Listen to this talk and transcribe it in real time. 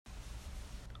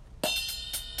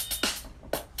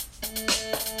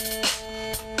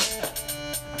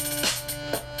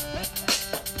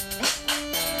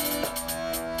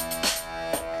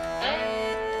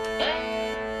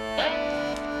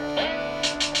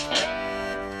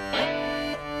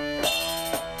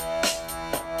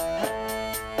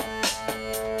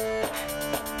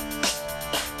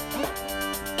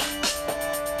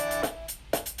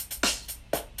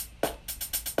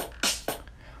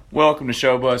Welcome to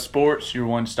Showbuzz Sports, your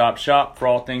one-stop shop for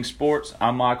all things sports.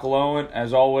 I'm Michael Owen.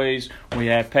 As always, we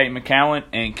have Peyton McCowan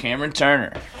and Cameron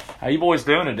Turner. How you boys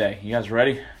doing today? You guys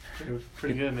ready?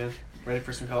 Pretty good, man. Ready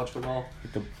for some college football.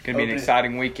 Going to be an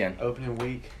exciting weekend. Opening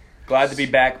week. Glad to be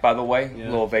back, by the way. Yeah. A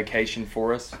little vacation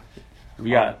for us.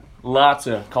 We got lots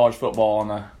of college football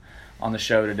on the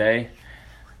show today.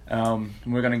 Y'all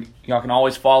can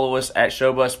always follow us at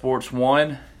Showbuzz Sports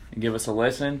 1 and give us a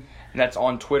listen. And that's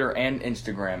on Twitter and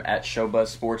Instagram at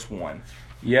ShowBuzzSports1.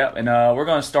 Yep, and we're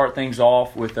going to start things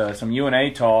off with some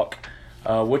UNA talk.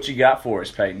 What you got for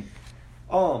us, Peyton?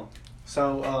 Times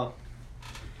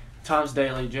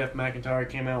Daily, Jeff McIntyre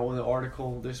came out with an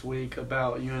article this week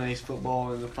about UNA's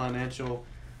football and the financial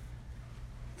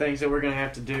things that we're going to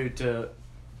have to do to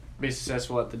be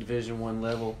successful at the Division I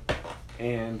level.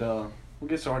 And we'll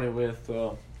get started with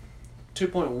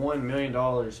 $2.1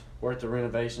 million worth of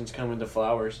renovations coming to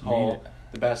Flowers Hall,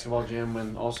 the basketball gym,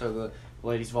 and also the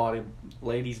ladies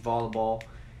volleyball,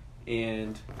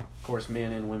 and of course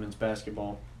men and women's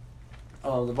basketball.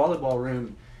 The volleyball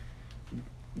room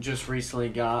just recently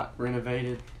got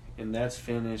renovated, and that's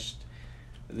finished.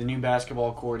 The new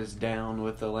basketball court is down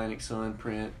with the Atlantic Sun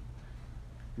print,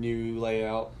 new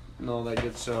layout, and all that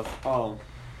good stuff.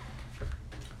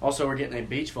 Also, we're getting a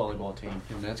beach volleyball team,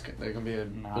 and they're going to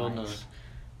be building a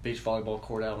beach volleyball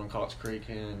court out on Cox Creek,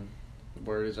 and the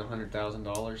word is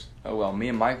 $100,000. Oh, well, me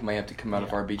and Mike may have to come out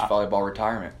of our beach volleyball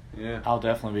retirement. Yeah. I'll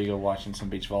definitely be go watching some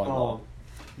beach volleyball.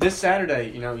 This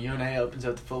Saturday, UNA opens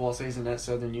up the football season at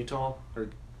Southern Utah.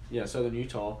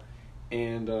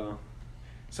 And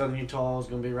Southern Utah is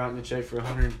going to be writing a check for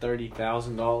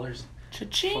 $130,000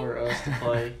 for us to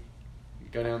play.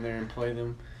 Go down there and play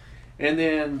them. And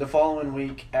then the following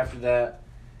week after that,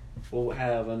 we'll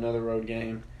have another road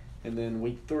game. And then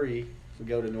week 3, we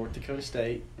go to North Dakota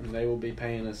State, and they will be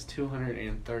paying us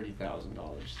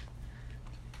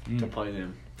 $230,000 to play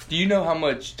them. Do you know how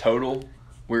much total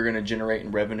we're going to generate in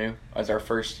revenue as our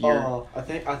first year? I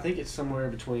think it's somewhere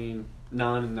between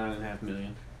 $9 and $9.5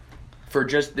 million. For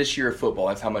just this year of football,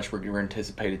 that's how much we're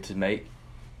anticipated to make?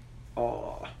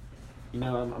 I'm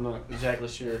not exactly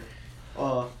sure.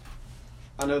 I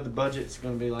know the budget's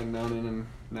going to be like $9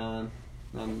 million.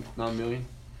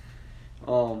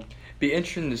 Be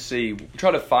interesting to see. Try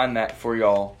to find that for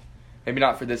y'all. Maybe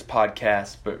not for this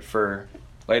podcast, but for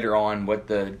later on, what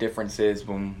the difference is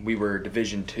when we were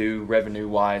Division II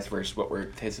revenue-wise versus what we're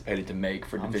anticipated to make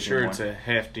for Division I. I'm sure it's a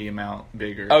hefty amount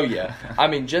bigger. Oh, yeah.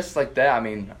 Just like that,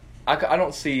 I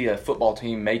don't see a football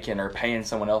team making or paying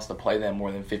someone else to play them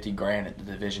more than $50,000 at the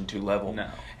Division II level. No.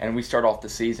 And we start off the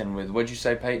season with, what'd you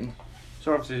say, Peyton?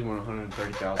 Start off the season with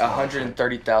 $130,000.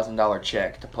 $130,000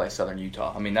 check to play Southern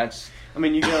Utah.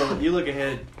 You look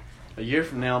ahead. A year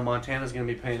from now, Montana's going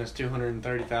to be paying us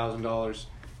 $230,000 to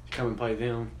come and play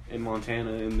them in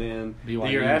Montana, and then BYU.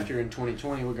 The year after, in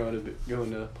 2020, we're going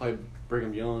to play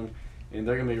Brigham Young, and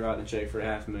they're going to be writing a check for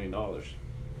 $500,000.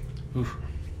 Oof.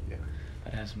 Yeah,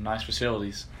 that has some nice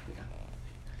facilities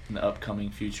in the upcoming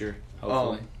future.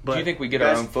 Hopefully, do you think we get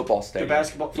our own football stadium? The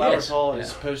Flowers Hall is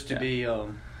Yeah. supposed to be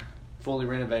fully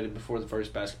renovated before the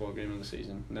first basketball game of the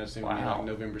season, and that's going to be like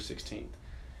November 16th.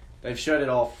 They've shut it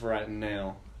off right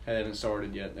now. It hasn't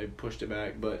started yet. They've pushed it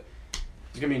back, but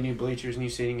there's going to be new bleachers, new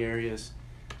seating areas.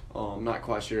 I'm not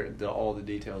quite sure all the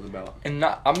details about. And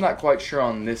I'm not quite sure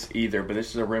on this either, but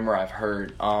this is a rumor I've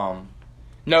heard.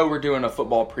 No, we're doing a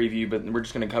football preview, but we're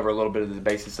just going to cover a little bit of the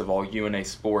basis of all UNA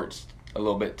sports a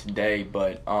little bit today.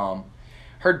 But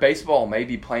heard baseball may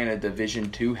be playing a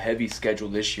Division II heavy schedule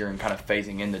this year and kind of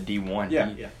phasing into D1.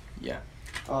 Yeah.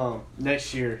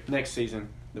 Next season,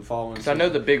 the following Because season. I know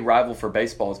the big rival for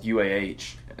baseball is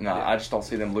UAH, and I just don't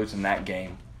see them losing that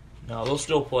game. No, they'll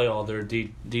still play all their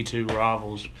D2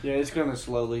 rivals. Yeah, it's going to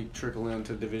slowly trickle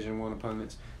into Division I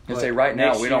opponents. I say right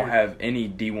now we don't have any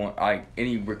D1,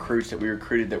 any recruits that we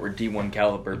recruited that were D1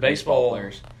 caliber The baseball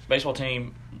players. Baseball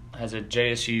team has a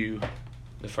JSU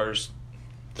the first.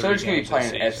 So they're just going to be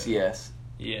playing season. FCS.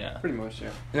 Yeah. Pretty much, yeah.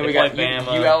 And then They we got play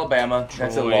Bama, U Alabama.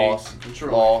 That's a Troy, loss.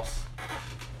 Troy. Loss.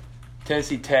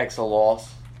 Tennessee Tech's a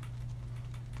loss.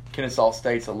 Kennesaw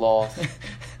State's a loss.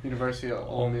 University of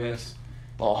Ole Miss.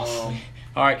 Loss.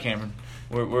 All right, Cameron.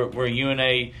 We're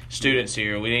UNA students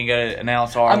here. We didn't got to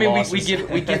announce our I mean, losses. we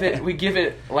give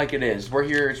it like it is. We're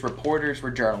here as reporters.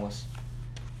 We're journalists.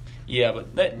 Yeah,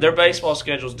 but their baseball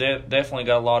schedule's definitely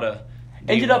got a lot of.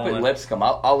 Ended up at D1. Lipscomb.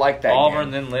 I like that Auburn,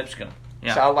 game. then Lipscomb.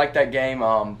 Yeah. So I like that game.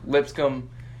 Lipscomb,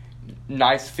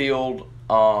 nice field.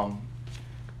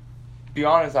 Be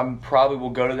honest, I probably will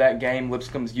go to that game.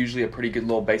 Lipscomb's usually a pretty good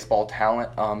little baseball talent.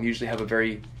 Usually have a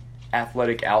very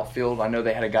athletic outfield. I know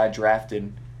they had a guy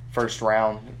drafted first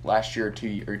round last year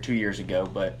or 2 years ago,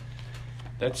 but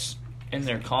That's in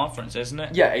their conference, isn't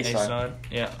it? Yeah, ASUN.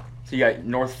 Yeah, so you got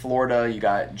North Florida, you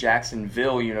got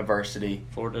Jacksonville University,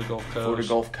 Florida Gulf Coast. Florida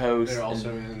Gulf Coast, They're also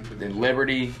and in. then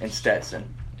Liberty and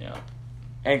Stetson. Yeah.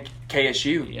 And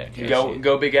KSU. Yeah, KSU.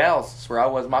 Go Big Owls. That's where I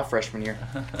was my freshman year.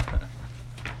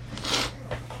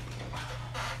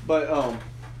 But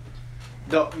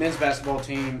the men's basketball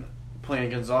team playing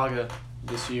Gonzaga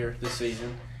this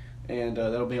season, and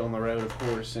they'll be on the road, of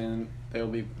course, and they'll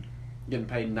be getting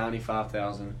paid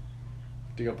 $95,000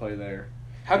 to go play there.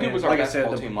 How good And was our like I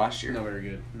basketball said, team last year? Not very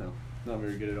good. No, not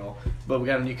very good at all. But we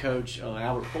got a new coach,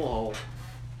 Albert Pujols,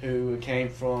 who came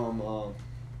from.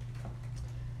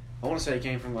 I want to say he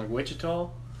came from like Wichita,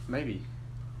 maybe.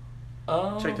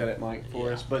 Check that out, Mike,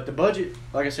 for us. But the budget,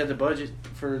 like I said, the budget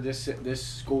for this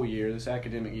school year, this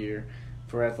academic year,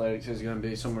 for athletics is going to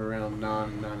be somewhere around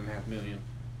 $9.5 million.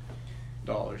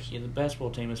 Yeah, the basketball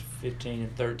team was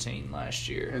 15-13 last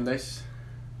year. And they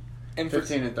And for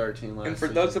 15 and 13 last And for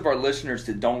season. those of our listeners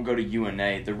that don't go to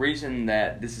UNA, the reason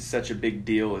that this is such a big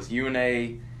deal is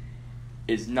UNA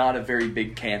is not a very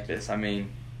big campus. I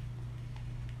mean,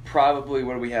 probably,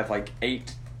 what do we have, like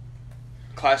 8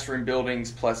 classroom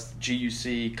buildings plus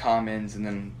GUC, Commons, and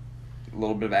then a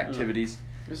little bit of activities.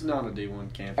 It's not a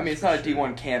D1 campus. I mean, it's not a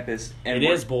D1 campus. And It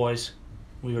is, boys.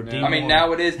 We are No. D1. I mean,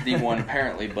 now it is D1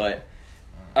 apparently, but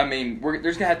I mean, there's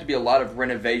going to have to be a lot of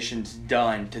renovations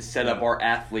done to set up our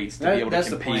athletes to be able to compete. That's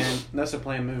the plan. That's the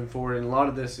plan moving forward, and a lot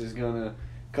of this is going to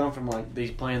come from like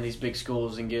playing these big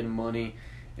schools and getting money,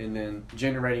 and then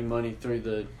generating money through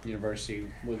the university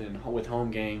with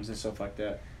home games and stuff like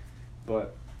that.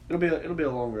 But it'll be a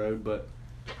long road, but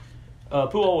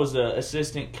Pujols was the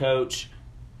assistant coach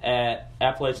at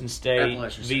Appalachian State,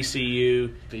 Appalachian State.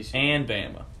 VCU, VCU. and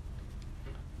Bama.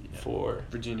 For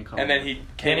Virginia College. And then he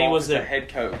came he off was as the the head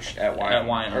coach at Wyoming. at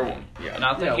Wyoming. Yeah. And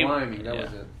I think he, Wyoming. That yeah.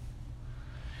 was it.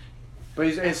 But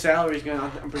his salary's going.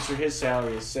 I'm pretty sure his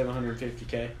salary is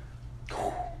 $750K.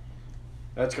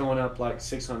 That's going up like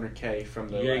 $600K from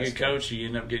the. You get a last good coach, you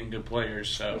end up getting good players.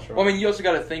 So That's right. Well, I mean, you also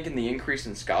got to think in the increase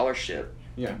in scholarship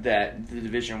Yeah. that the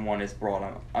Division I has brought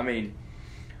on. I mean,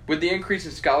 with the increase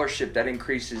in scholarship, that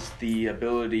increases the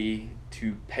ability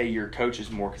to pay your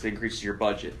coaches more because it increases your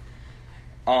budget.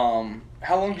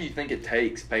 How long do you think it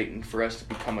takes, Peyton, for us to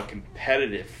become a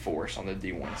competitive force on the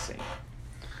D1 scene?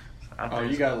 Oh,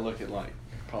 you got to look at like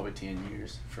probably 10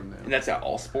 years from now. And that's at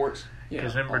all sports? Yeah.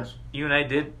 because remember, UNA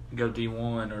did go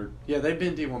D1 or Yeah, they've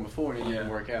been D1 before and it Yeah. didn't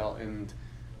work out, and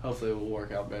hopefully it will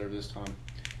work out better this time.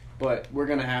 But we're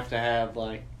gonna have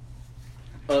like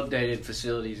updated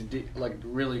facilities, like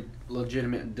really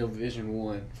legitimate Division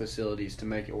I facilities to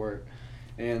make it work.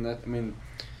 And that, I mean,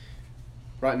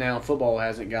 right now football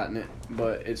hasn't gotten it,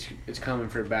 but it's coming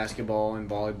for basketball and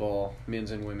volleyball,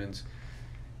 men's and women's,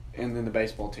 and then the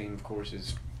baseball team, of course,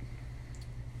 is.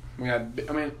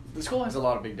 The school has a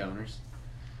lot of big donors,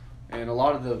 and a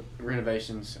lot of the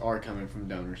renovations are coming from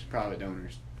donors, private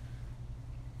donors.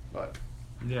 But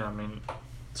yeah, I mean,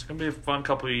 it's gonna be a fun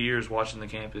couple of years watching the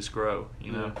campus grow.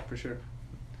 You know, for sure.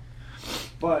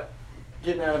 But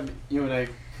getting out of UNA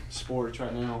sports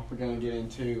right now, we're going to get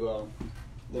into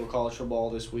little college football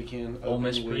this weekend. Ole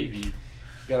Miss opening week. preview.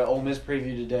 Got an Ole Miss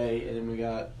preview today, and then we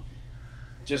got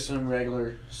just some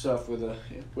regular stuff with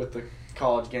the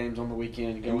college games on the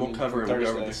weekend. And going we'll into cover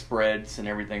Thursday. the spreads and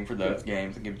everything for those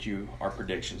games and give you our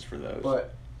predictions for those.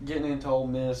 But getting into Ole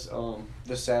Miss,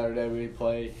 this Saturday we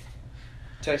play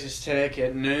Texas Tech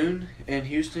at noon in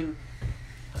Houston.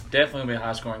 Definitely gonna be a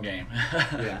high scoring game.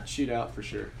 Yeah, shootout for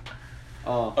sure.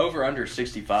 Over under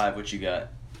 65, what you got?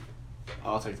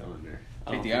 I'll take the under.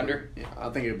 Take the under? Yeah, I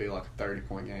think it'll be like a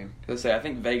 30-point game. Let's say I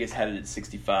think Vegas had it at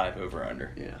 65 over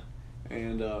under. Yeah,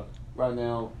 and right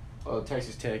now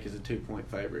Texas Tech is a 2-point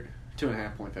favorite,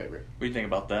 2.5-point favorite. What do you think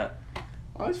about that?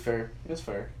 Oh, it's fair. It's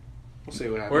fair. We'll see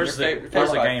what happens. Where's the favorite- Where's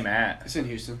the favorite- game at? It's in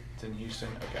Houston, It's in Houston.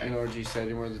 in Okay. RG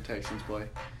Stadium where the Texans play.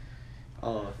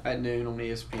 At noon on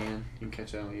ESPN. You can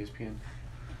catch that on ESPN.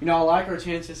 You know, I like our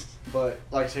chances, but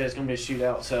like I said, it's going to be a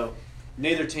shootout. So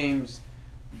neither team's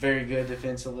very good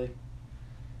defensively.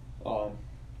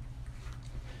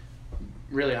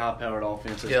 really high-powered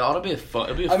offenses. Yeah, it ought to be a fun.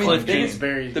 It'll be a I mean, fun the game. biggest,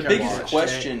 very the come biggest on,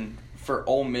 question for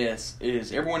Ole Miss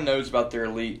is everyone knows about their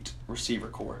elite receiver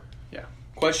core. Yeah.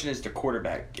 Question is the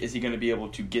quarterback. Is he going to be able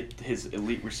to get his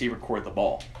elite receiver core the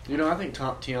ball? You know, I think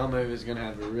Tiamu is going to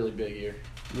have a really big year.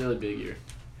 Really big year.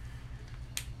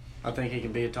 I think he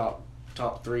can be a top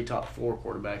 3, top 4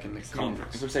 quarterback in the I was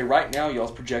conference. going to say, right now,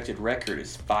 y'all's projected record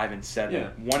is 5-7. Yeah.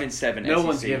 1-7 No SEC.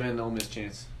 one's giving Ole Miss a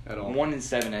chance at all.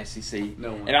 1-7 SEC.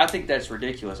 No one. And I think that's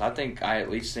ridiculous. I think I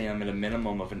at least see them at a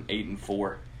minimum of an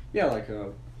 8-4. Yeah, like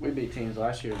we beat teams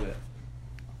last year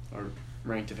that are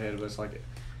ranked ahead of us. Like,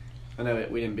 I know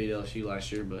we didn't beat LSU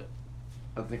last year, but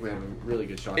I think we have a really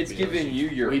good shot. It's to beat giving LSU. you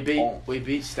your We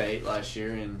beat State last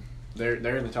year, and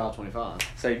they're in the top 25.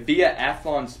 Say via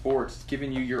Athlon Sports, it's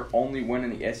giving you your only win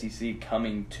in the SEC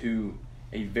coming to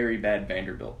a very bad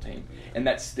Vanderbilt team, and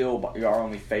that's still you are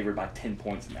only favored by 10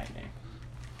 points in that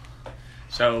game.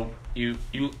 So you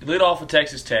lit off with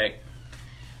Texas Tech.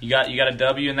 You got a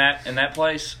W in that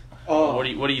place. Oh,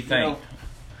 What do you think?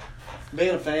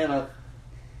 Being a fan, I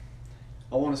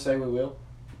want to say we will.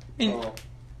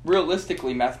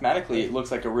 Realistically, mathematically, it looks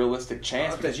like a realistic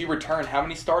chance because you return how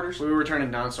many starters? We were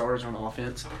returning 9 starters on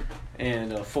offense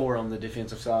and 4 on the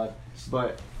defensive side.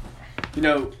 But, you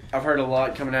know, I've heard a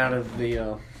lot coming out of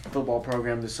the football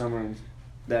program this summer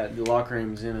that the locker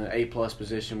room's in an A-plus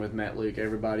position with Matt Luke.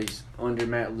 Everybody's under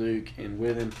Matt Luke and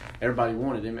with him. Everybody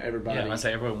wanted him. Everybody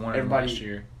wanted him last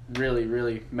year. really,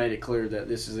 really made it clear that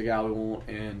this is the guy we want.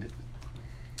 And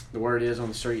the word is on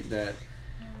the street that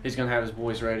he's going to have his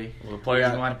boys ready. Well, the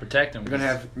players are going to protect him. We're going to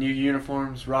have new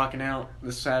uniforms rocking out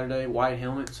this Saturday. White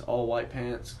helmets, all white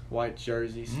pants, white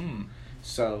jerseys.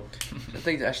 So, I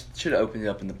think I should have opened it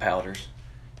up in the powders.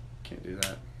 can't do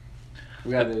that.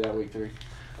 We got to do that week 3.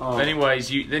 But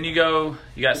anyways, you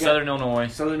got Southern Illinois.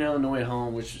 Southern Illinois at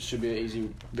home, which should be an easy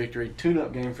victory.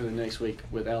 Tune-up game for the next week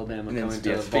with Alabama And then, coming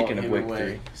yeah, to speaking of week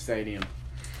Hemingway 3. Stadium.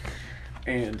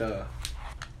 And,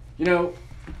 you know,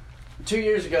 2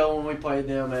 years ago when we played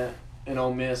them in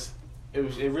Ole Miss,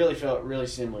 it really felt really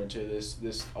similar to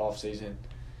this off season.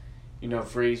 You know,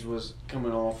 Freeze was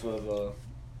coming off of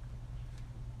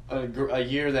a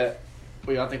year that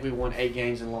I think we won 8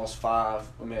 games and lost 5.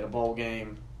 We made a bowl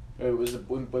game. We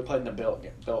played in the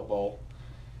Belt Bowl.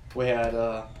 We had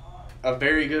a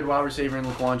very good wide receiver in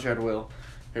Laquan Treadwell,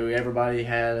 who everybody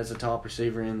had as a top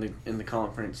receiver in the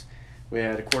conference. We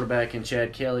had a quarterback in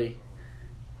Chad Kelly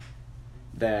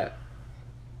that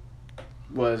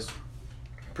was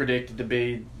predicted to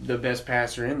be the best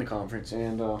passer in the conference.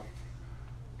 And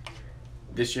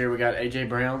this year we got A.J.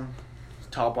 Brown,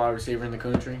 top wide receiver in the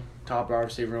country, top wide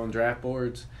receiver on draft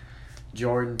boards.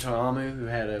 Jordan Ta'amu, who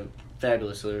had a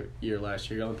fabulous year last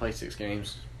year. He only played 6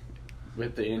 games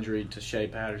with the injury to Shea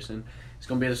Patterson. He's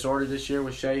going to be the starter this year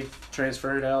with Shea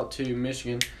transferred out to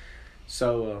Michigan.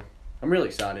 So I'm really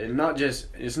excited. And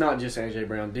it's not just A.J.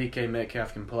 Brown. DK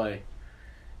Metcalf can play.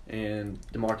 And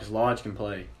DeMarcus Lodge can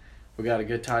play. We got a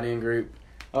good tight end group.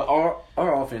 Our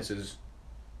offense is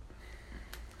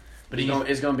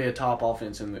going to be a top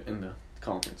offense in the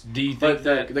conference. Do you think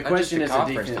the question is the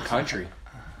conference, defense. the country.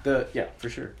 Yeah, for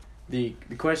sure. The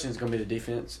question is going to be the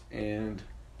defense, and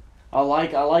I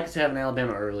like to have an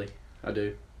Alabama early. I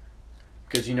do,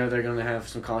 because you know they're going to have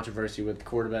some controversy with the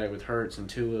quarterback with Hurts and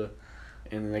Tua,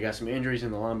 and then they got some injuries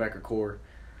in the linebacker core.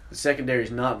 The secondary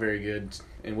is not very good,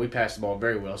 and we pass the ball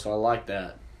very well, so I like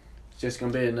that. It's just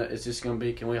going to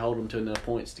be can we hold them to enough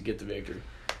points to get the victory?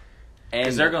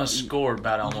 Because they're going to score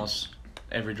about almost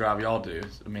every drive y'all do.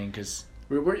 I mean, because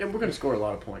we're going to score a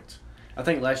lot of points. I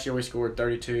think last year we scored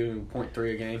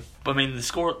 32.3 a game. But I mean, the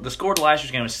score to last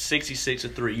year's game was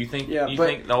 66-3. You think Yeah, you but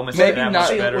think the Ole Miss maybe is that not-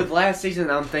 much better? With last season,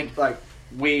 I'm thinking like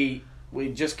we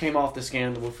just came off the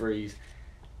scandal with Freeze.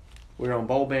 We were on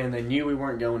bowl ban. They knew we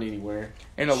weren't going anywhere.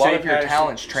 And a lot Shea of your Patterson-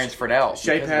 talents transferred out.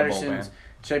 Shea because of the bowl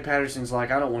ban. Patterson's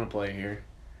like, I don't want to play here.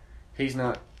 He's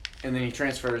not, and then he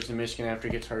transfers to Michigan after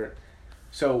he gets hurt.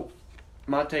 So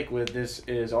my take with this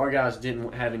is our guys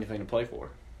didn't have anything to play for,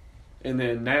 and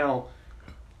then now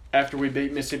after we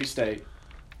beat Mississippi State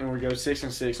and we go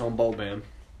 6-6 on bowl ban,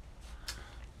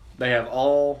 they have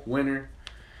all winter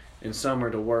and summer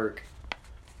to work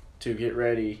to get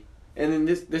ready. And then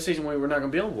this season we're not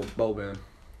going to be on bowl ban.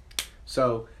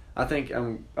 So I think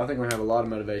we're going to have a lot of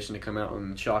motivation to come out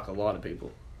and shock a lot of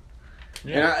people.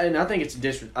 Yeah. And I think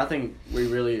I think we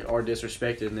really are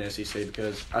disrespected in the SEC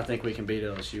because I think we can beat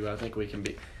LSU. I think we can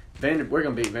beat we're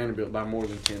going to beat Vanderbilt by more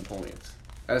than 10 points.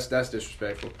 That's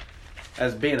disrespectful.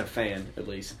 As being a fan, at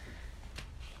least.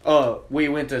 We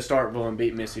went to Starkville and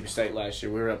beat Mississippi State last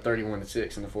year. We were up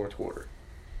 31-6 in the fourth quarter.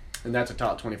 And that's a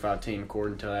top 25 team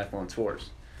according to Athlon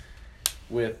Sports.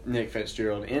 with Nick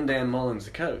Fitzgerald and Dan Mullins,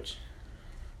 the coach.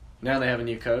 Now they have a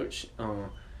new coach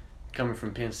coming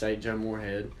from Penn State, Joe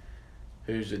Moorhead,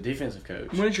 who's a defensive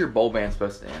coach. When is your bowl ban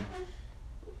supposed to end?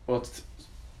 Well,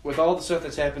 with all the stuff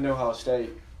that's happened to Ohio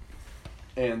State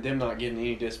and them not getting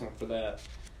any discipline for that,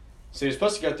 so you're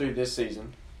supposed to go through this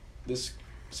season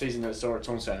that starts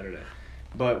on Saturday,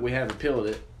 but we have appealed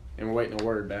it and we're waiting a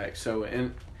word back. So,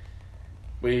 and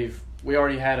we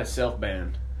already had a self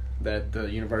ban that the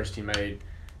university made,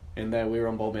 and that we were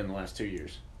on bowl ban the last 2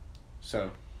 years.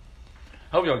 So,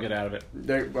 Hope y'all get out of it.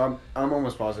 I'm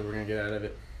almost positive we're gonna get out of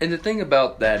it. And the thing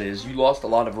about that is you lost a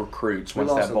lot of recruits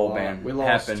once that bowl ban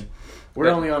happened. We're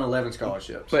only on 11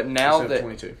 scholarships. But now instead of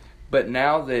 22. But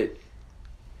now that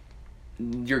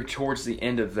you're towards the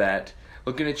end of that,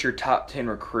 looking at your top 10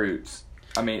 recruits,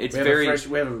 I mean, it's very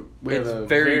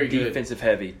defensive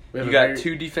heavy. You got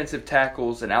 2 defensive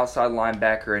tackles, an outside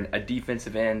linebacker, and a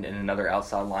defensive end, and another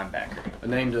outside linebacker. A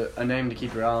name to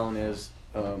keep your eye on is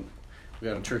we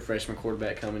got a true freshman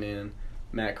quarterback coming in,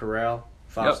 Matt Corral,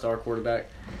 5-star quarterback,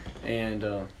 and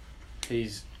he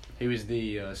was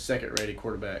the second-rated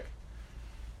quarterback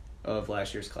of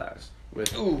last year's class, with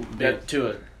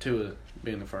Tua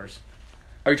being the first.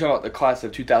 Are you talking about the class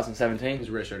of 2017? He was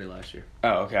redshirted last year.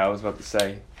 Oh, okay. I was about to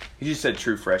say. You just said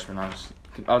true freshman. I was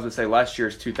going to say last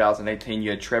year's 2018,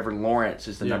 you had Trevor Lawrence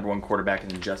as the number 1 quarterback,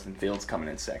 and then Justin Fields coming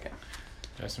in second.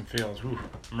 Justin Fields. Whew,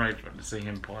 I'm ready to see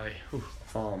him play.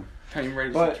 Are you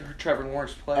ready to see Trevor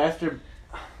Lawrence play?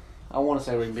 I want to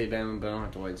say we can beat Bama, but I don't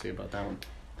have to wait and see about that one.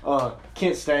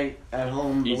 Kent State at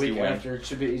home the week after. It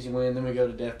should be an easy win. Then we go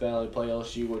to Death Valley to play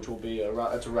LSU, which will be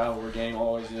it's a rivalry game.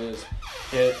 Always is.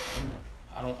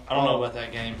 I don't know about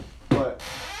that game, but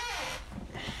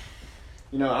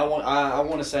I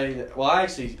want to say that. Well, I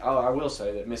will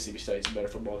say that Mississippi State's a better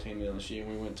football team than LSU.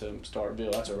 We went to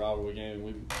Starkville. That's a rivalry game.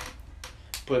 We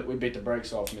beat the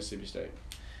brakes off Mississippi State.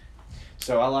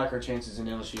 So I like our chances in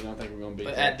LSU, and I think we're going to beat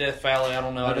them. At Death Valley, I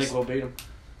don't know. I think we'll beat them.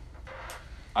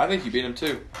 I think you beat them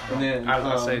too. And then I was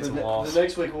going to say it's a loss. The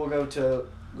next week we'll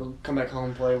come back home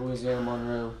and play Louisiana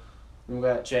Monroe. And we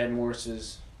got Chad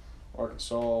Morris's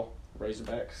Arkansas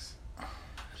Razorbacks.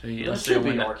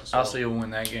 I'll see you win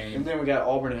that game. And then we got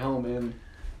Auburn at home, and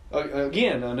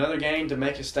again another game to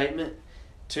make a statement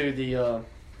to the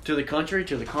country,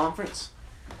 to the conference,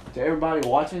 to everybody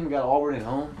watching. We got Auburn at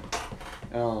home.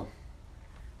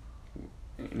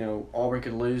 Auburn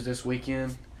could lose this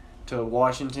weekend to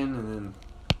Washington, and then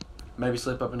maybe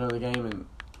slip up another game, and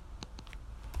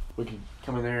we could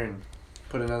come in there and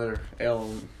put another L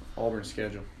on Auburn's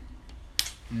schedule.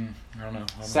 I don't know.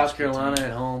 South Carolina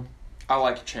at home. I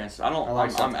like your chances. I'm out on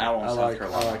South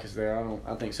Carolina. I like us there.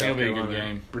 I think South It'll Carolina be a good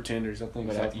game. Pretenders. I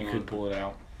think You could pull it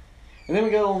out. And then we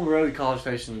go on the road to College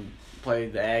Station and play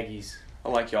the Aggies. I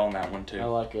like y'all in that one too. I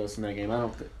like us in that game.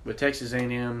 With Texas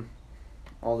A&M,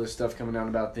 all this stuff coming out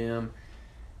about them,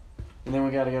 and then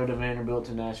we got to go to Vanderbilt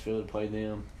to Nashville to play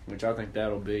them, which I think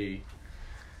that'll be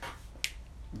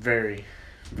very,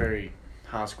 very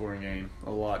high scoring game.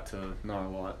 A lot to not a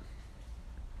lot.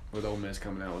 With Ole Miss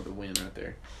coming out with a win right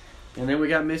there. And then we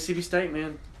got Mississippi State,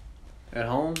 man, at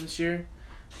home this year.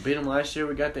 Beat them last year.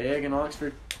 We got the egg in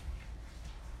Oxford.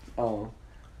 Oh,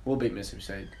 we'll beat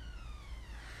Mississippi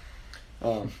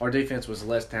State. Our defense was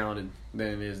less talented than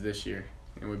it is this year,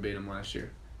 and we beat them last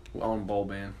year on bowl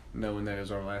ban, knowing that it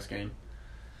was our last game.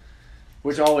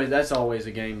 That's always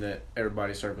a game that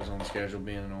everybody circles on the schedule,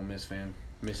 being an Ole Miss fan,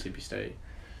 Mississippi State.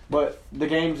 But the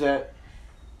games that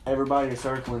everybody is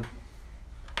circling,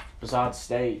 besides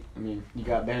State, I mean, you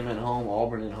got Bama at home,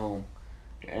 Auburn at home,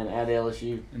 and at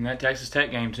LSU. And that Texas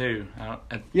Tech game too.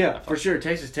 For sure.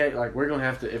 Texas Tech, we're gonna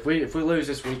have to. If we lose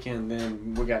this weekend,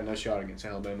 then we got no shot against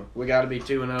Alabama. We got to be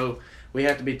 2-0. We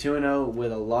have to be 2-0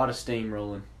 with a lot of steam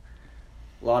rolling,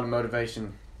 a lot of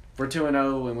motivation. If we're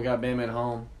 2-0 and we got Bama at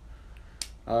home,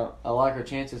 I like our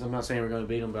chances. I'm not saying we're gonna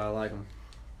beat them, but I like them.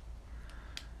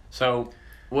 So,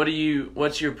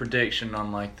 what's your prediction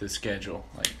on the schedule?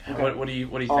 What do you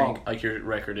think your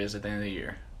record is at the end of the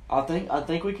year? I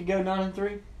think we could go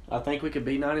 9-3. I think we could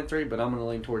be 9-3, but I'm going to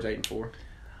lean towards 8-4.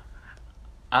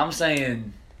 I'm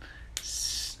saying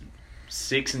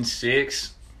 6-6,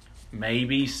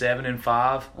 maybe 7-5.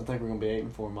 I think we're going to be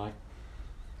 8-4, Mike.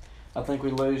 I think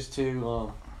we lose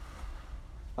to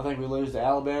Alabama. I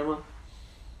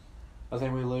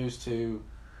think we lose to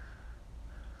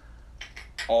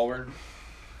Auburn.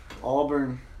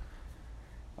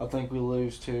 I think we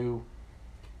lose to.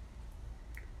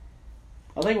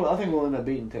 I think we'll end up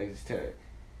beating Texas Tech.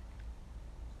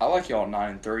 I like y'all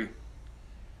 9-3.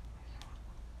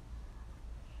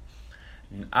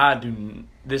 I do.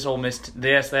 This Ole Miss,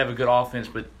 yes, they have a good offense,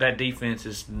 but that defense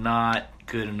is not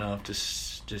good enough to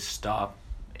just stop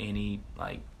any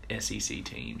SEC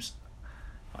teams,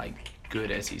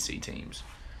 good SEC teams.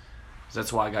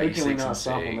 That's why I got Who you can we 6 not and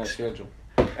stop on that 6. schedule?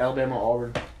 Alabama,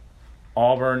 Auburn.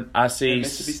 Auburn, I see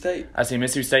Mississippi State. I see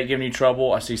Mississippi State giving you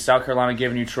trouble. I see South Carolina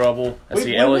giving you trouble. I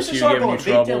see We went LSU to Charlotte giving you and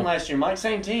beat them trouble. last year, Mike.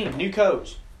 Same team, new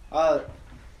coach. I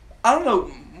don't know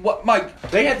what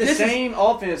Mike. They had the this same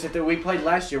offense that we played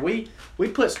last year. We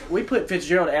put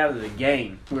Fitzgerald out of the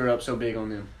game. We were up so big on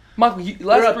them. Michael, We're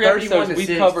last up 3 episodes 31-6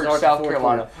 we've covered start the South fourth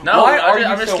Carolina. quarter. No, Why are I'm you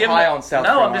just so giving high on South No,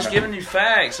 Carolina? I'm just giving you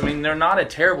facts. I mean, they're not a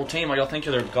terrible team like y'all think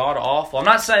they're god awful. I'm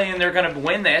not saying they're going to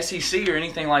win the SEC or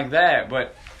anything like that,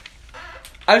 but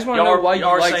I just want to know why you y'all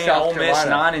are like saying South Ole Miss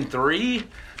Carolina. 9-3.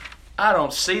 I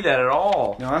don't see that at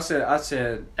all. No, I said.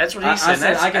 That's what he said.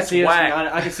 That's, I can that's see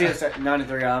whack. I can see us at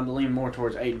 9-3. I'm leaning more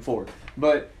towards 8-4.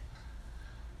 But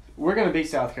we're going to beat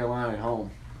South Carolina at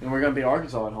home, and we're going to beat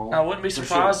Arkansas at home. I wouldn't be for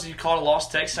surprised sure. if you called a loss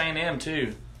to Texas A&M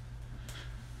too.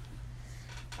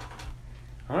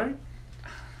 All right.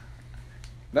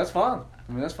 That's fine.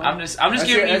 I mean, that's fine. I'm just That's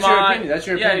giving your- you that's your my opinion. That's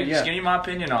your yeah, opinion, just yeah. giving you my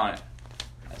opinion on it.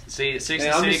 See, at 6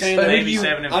 And and I'm just 6, saying that maybe you-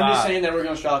 7 and 5. I'm just saying that we're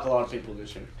going to shock a lot of people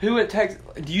this year. Who at Texas?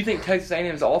 Do you think Texas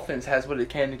A&M's offense has what it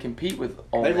can to compete with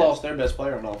Ole They've Miss? lost their best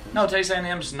player on offense. No, Texas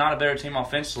A&M's not a better team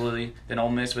offensively than Ole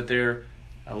Miss, but they're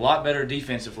a lot better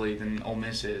defensively than Ole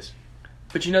Miss is.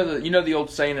 But you know the old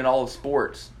saying in all of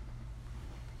sports.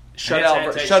 Texas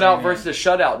Shutout A&M. versus a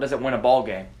shutout doesn't win a ball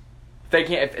game.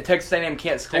 If Texas A&M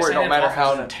can't score, Texas it don't A&M's matter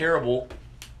offense how. is terrible.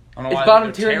 I don't know It's why bottom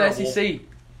they're tier in the terrible. SEC.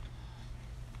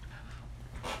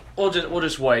 We'll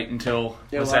just wait until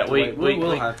Yeah, what's we'll have that to week? wait. week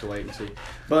We'll week- have to wait and see.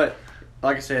 But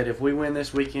like I said, if we win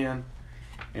this weekend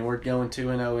and we're going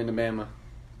 2-0 into Bama,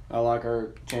 I like our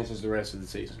chances the rest of the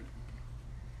season.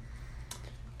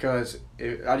 Because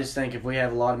I just think if we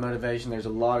have a lot of motivation, there's a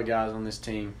lot of guys on this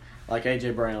team like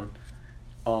AJ Brown.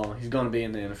 He's going to be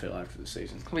in the NFL after the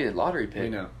season. It's gonna be a lottery pick. We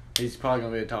know he's probably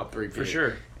going to be a top 3 pick. for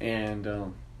sure. And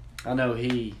I know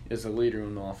he is a leader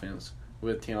on the offense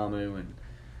with Tiamu and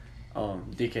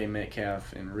DK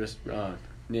Metcalf and Russell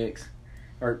Knox.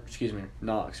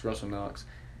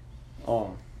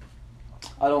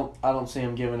 I don't see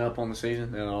him giving up on the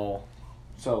season at all.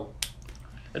 So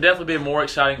It'll definitely be a more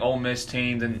exciting Ole Miss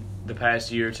team than the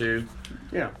past year or two.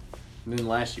 then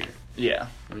last year, Yeah.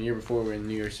 the year before, we were in the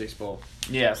New Year's Six Bowl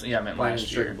Yeah, I meant playing in the last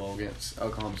Sugar year. Bowl against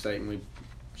Oklahoma State, and we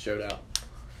showed out.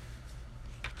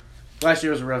 Last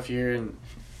year was a rough year, and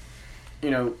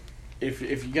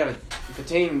if a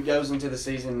team goes into the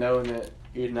season knowing that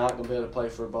you're not going to be able to play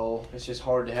for a bowl, it's just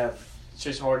hard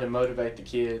to motivate the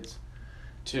kids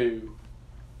to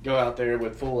go out there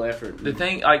with full effort. The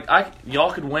thing,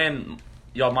 y'all could win.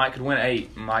 Y'all might could win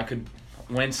 8. Might could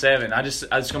win 7. I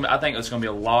think it's gonna be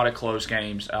a lot of close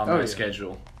games on Oh, the yeah.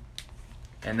 schedule,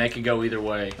 and they could go either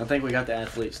way. I think we got the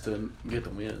athletes to get the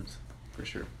wins for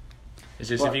sure. It's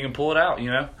just Well- if you can pull it out,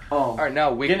 All right,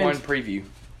 now week Getting 1 into- preview.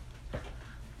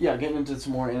 Yeah, getting into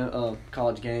some more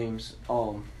college games.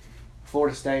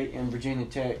 Florida State and Virginia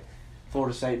Tech.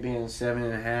 Florida State being a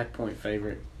 7.5 point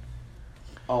favorite.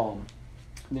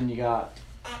 Then you got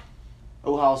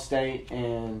Ohio State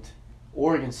and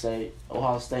Oregon State.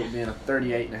 Ohio State being a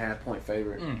 38.5 point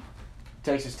favorite. Mm.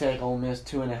 Texas Tech, Ole Miss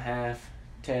 2.5.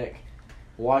 Tech,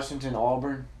 Washington,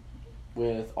 Auburn,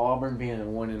 with Auburn being a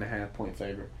 1.5 point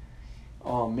favorite.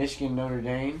 Michigan, Notre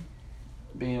Dame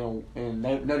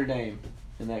Notre Dame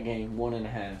in that game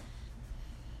 1.5.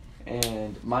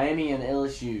 And Miami and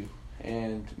LSU,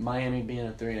 and Miami being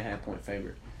a 3.5 point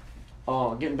favorite.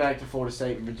 Getting back to Florida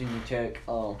State and Virginia Tech,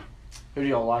 who do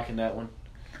y'all like in that one?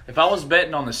 if I was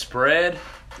betting on the spread,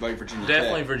 Like Virginia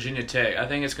definitely Tech. Virginia Tech. I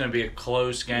think it's going to be a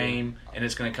close game, and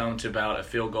it's going to come to about a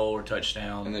field goal or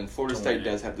touchdown. And then Florida to State win it.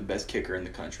 does have the best kicker in the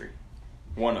country.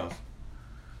 One of.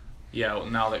 Yeah,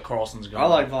 now that Carlson's gone. I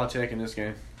like Vautech in this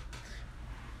game.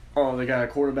 They got a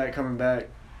quarterback coming back.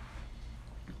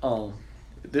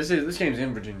 This game's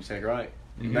in Virginia Tech, right?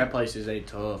 Mhm. That place is a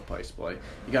tough place to play.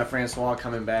 You got Francois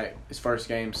coming back, his first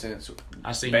game since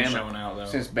I see Bama. him showing out though.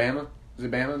 since Bama. Is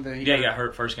it Bama that he Yeah, he got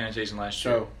hurt first game of the season last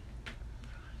year. So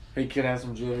he could have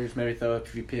some jitters, maybe throw up a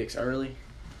few picks early,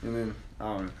 and then I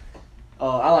don't know.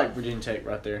 I like Virginia Tech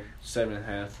right there,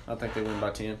 7.5. I think they win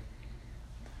by 10.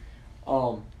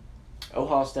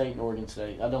 Ohio State and Oregon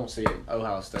State. I don't see it.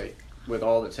 Ohio State with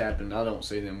all that's happened. I don't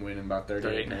see them winning by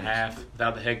 38 38.5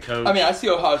 without the head coach. I mean, I see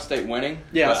Ohio State winning.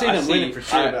 Yeah, I but see them winning for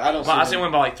sure, but I don't. Well, I see see him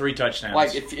win by like 3 touchdowns.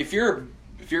 Like if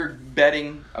you're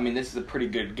betting, I mean, this is a pretty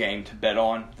good game to bet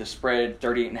on. The spread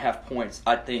 38.5 points.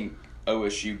 I think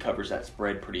OSU covers that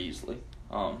spread pretty easily.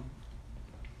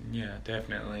 Yeah,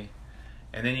 definitely.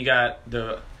 And then you got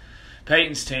the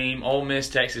Peyton's team, Ole Miss,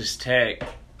 Texas Tech,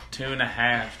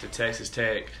 2.5 to Texas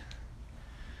Tech.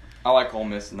 I like Ole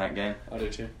Miss in that game. I do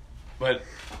too. But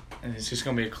it's just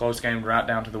going to be a close game right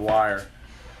down to the wire.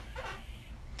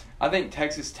 I think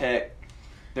Texas Tech,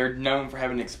 they're known for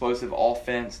having an explosive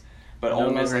offense, but No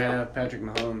Ole Miss, longer have Patrick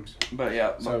Mahomes. but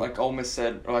yeah, So- like Ole Miss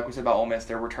said, or like we said about Ole Miss,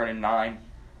 they're returning 9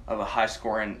 of a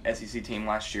high-scoring SEC team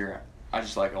last year. I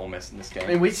just like Ole Miss in this game. I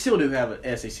mean, we still do have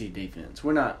an SEC defense.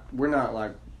 We're not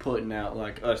like putting out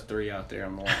like us three out there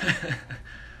on the line.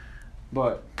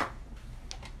 But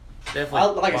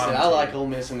Definitely. like I said, I bottom like two. Ole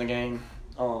Miss in the game.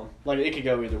 Like it could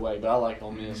go either way, but I like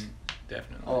Ole Miss.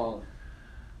 Definitely.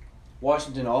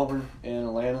 Washington, Auburn, and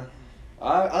Atlanta.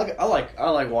 I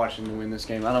like Washington to win this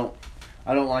game. I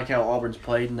don't like how Auburn's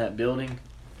played in that building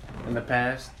in the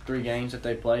past 3 games that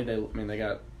they played. They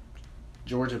got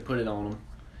Georgia put it on them.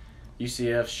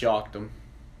 UCF shocked them.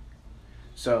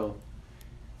 So,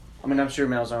 I mean, I'm sure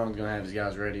Malzahn's going to have his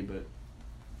guys ready, but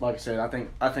like I said, I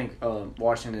think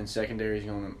Washington's secondary is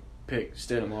going to pick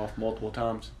Stidham off multiple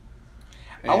times.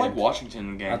 I like And Washington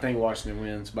in the game. I think Washington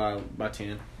wins by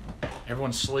 10.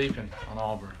 Everyone's sleeping on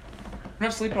Auburn. We're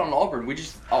not sleeping on Auburn. We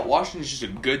just Washington's just a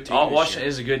good team. Oh, this Washington year.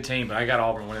 is a good team, but I got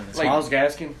Auburn winning this. Like- Miles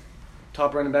Gaskin,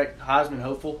 top running back, Heisman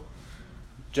hopeful.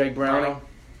 Jake Browning.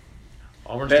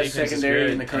 Auburn's best defense secondary is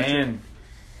good, in the country.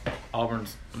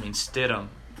 and Stidham.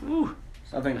 Woo,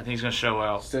 I I think think he's gonna show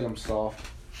out. Stidham's soft.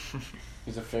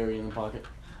 He's a fairy in the pocket.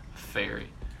 Fairy.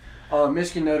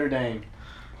 Michigan, Notre Dame.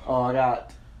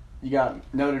 You got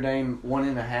Notre Dame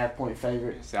 1.5 point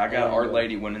favorite. So I got And, Our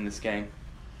Lady winning this game.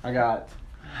 I got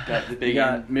Got the you big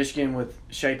got end. Michigan with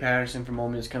Shea Patterson from Ole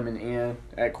Miss coming in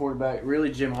at quarterback.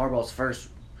 Really, Jim Harbaugh's first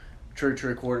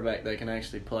true quarterback they can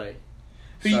actually play.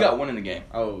 Who you So- got winning the game?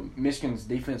 Oh, Michigan's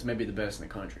defense may be the best in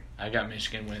the country. I got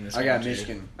Michigan winning this. I got game, too.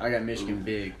 Michigan. I got Michigan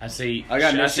big. I see. I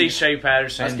got I see Michigan. Shea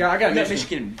Patterson. I got You got Michigan.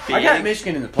 Michigan big. I got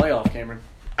Michigan in the playoff, Cameron.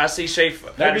 I see Shea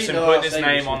Patterson Ohio putting his State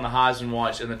name this year. on the Heisman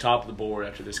watch in the top of the board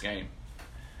after this game.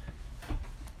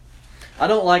 I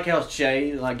don't like how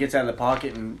Shea gets out of the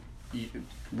pocket and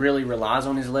really relies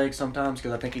on his legs sometimes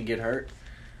because I think he'd get hurt.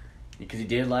 Because he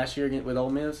did last year with Ole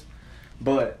Miss.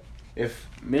 But if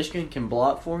Michigan can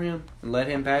block for him and let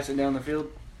him pass it down the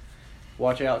field,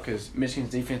 watch out because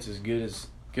Michigan's defense is good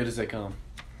as they come.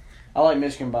 I like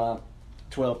Michigan by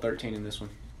 12-13 in this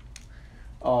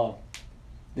one.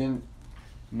 Then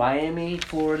Miami,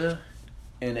 Florida,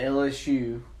 and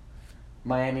LSU.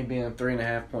 Miami being a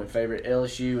 3.5 point favorite.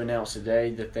 LSU announced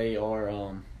today that they are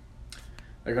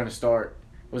they're going to start.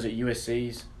 Was it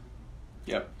USC's?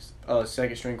 Yep.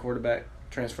 Second string quarterback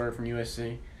transferred from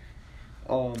USC.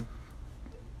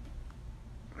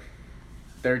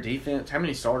 Their defense. How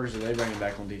many starters are they bringing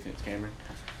back on defense, Cameron?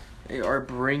 They are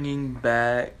bringing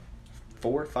back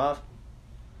 4, 5.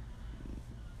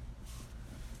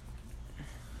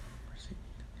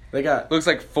 They got looks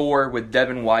like 4 with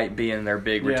Devin White being their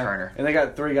big returner. and they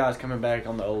got 3 guys coming back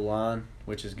on the O line,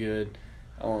 which is good.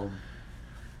 I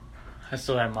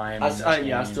still have Miami. in this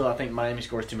game. I think Miami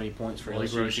scores too many points for Willie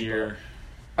LSU. Rozier.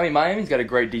 I mean, Miami's got a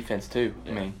great defense too.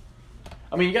 Yeah.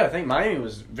 I mean, you got to think Miami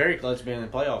was very close to being in the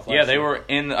playoff. Yeah, last they year. were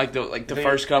in the They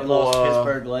first couple lost of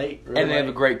Pittsburgh late, really and they have a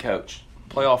late. great coach.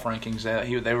 playoff rankings.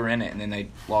 They were in it, and then they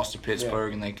lost to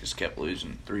Pittsburgh, and they just kept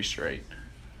losing 3 straight.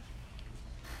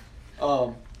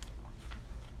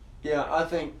 Yeah, I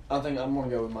think I'm gonna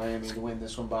go with Miami to win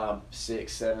this one by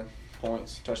 6, 7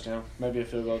 points, touchdown, maybe a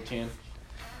field goal 10.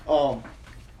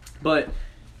 But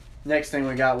next thing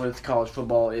we got with college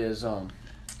football is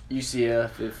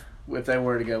UCF. If they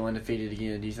were to go undefeated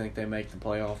again, do you think they make the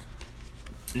playoff?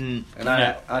 And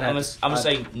I'd I'm gonna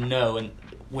say no, and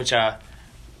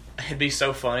it'd be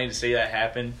so funny to see that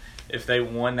happen if they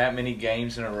won that many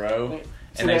games in a row.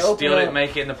 So And they open still up- didn't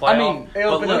make it in the playoff. I mean, They but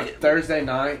open look, up Thursday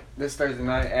night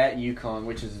at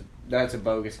UConn, that's a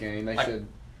bogus game. They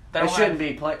shouldn't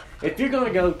be playing. If you're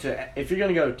gonna go to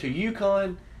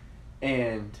UConn,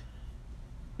 and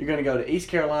you're gonna go to East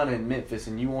Carolina and Memphis,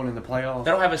 and you won in the playoffs.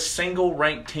 they don't have a single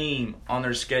ranked team on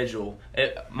their schedule.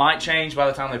 It might change by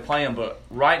the time they play them, but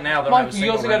right now they don't have a Mike, you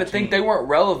single also got to ranked think team. they weren't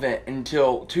relevant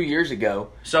until 2 years ago.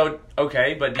 So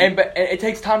okay, but And it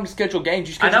takes time to schedule games.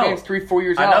 You schedule know. games 3-4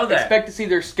 years I out. know that. Expect to see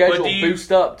their schedule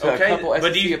boost up to a couple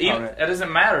but SEC opponents. that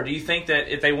doesn't matter. Do you think that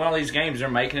if they win all these games, they're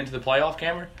making it to the playoff,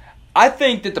 Cameron? I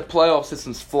think that the playoff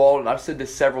system's flawed, and I've said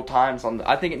this several times.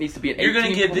 I think it needs to be an 18. You're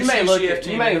going to get this You may look UCF at-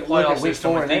 team you may in the look at playoff week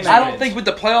system 4 with and they these may- I don't wins. think with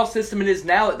the playoff system it is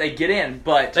now that they get in,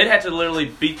 but They'd have to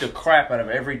literally beat the crap out of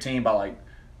every team by like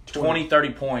 20, 30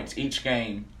 points each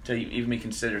game to even be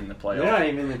considered in the They're not playoff.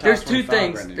 even in the top There's two 25,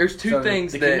 things- Brendan. there's two So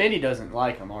things the that- committee doesn't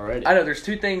like them already. I know there's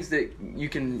 2 things that you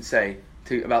can say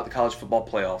about the college football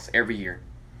playoffs every year.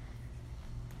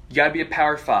 You got to be a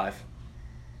Power 5,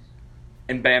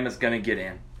 and Bama's going to get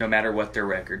in, no matter what their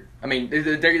record. I mean,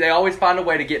 they always find a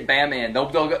way to get Bama in.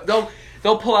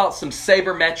 They'll pull out some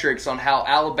sabermetrics on how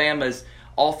Alabama's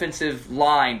offensive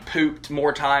line pooped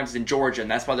more times than Georgia, and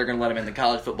that's why they're going to let them in the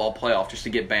college football playoff, just to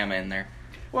get Bama in there.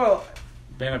 Well,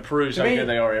 Bama proves to how me, good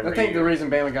they are every I think year. the reason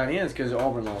Bama got in is because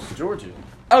Auburn lost to Georgia.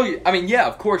 Oh, I mean, yeah,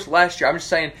 of course, last year. I'm just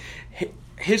saying,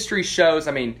 history shows,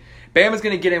 I mean, Bama's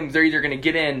going to get in. They're either going to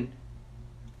get in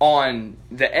on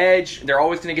the edge. They're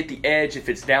always going to get the edge if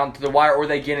it's down to the wire, or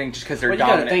they get in just because they're Well, you got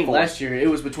to dominant think force. last year it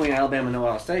was between Alabama and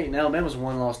Ohio State, and Alabama's a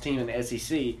one-loss team in the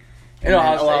SEC. And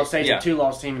Ohio Ohio State, State's yeah. a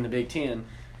two-loss team in the Big Ten,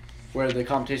 where the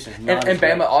competition is not And as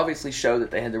great. Bama obviously showed that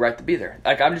they had the right to be there.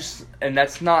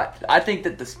 That's not. I think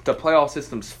that the playoff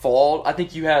system's flawed. I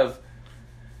think you have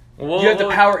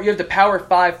the Power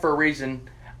 5 for a reason.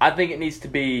 I think it needs to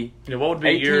be. You know, what would be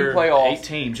 18 your playoffs. 8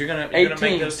 teams? You're gonna 8 make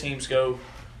teams. those teams go.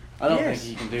 I don't Yes.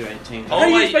 think you can do 18. Oh, How do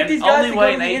you Only- expect and these guys only to go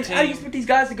way to the an How do you 18 expect these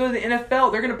guys to go to the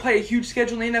NFL? They're going to play a huge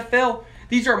schedule in the NFL.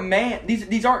 These are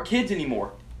these aren't kids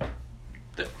anymore.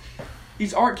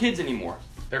 These aren't kids anymore.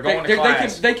 They're going to They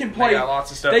class. can play. They got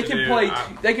lots of stuff They to can do. play.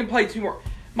 They can play 2 more.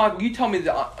 Michael, you tell me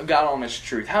the God honest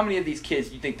truth. How many of these kids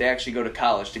do you think they actually go to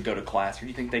college to go to class, or do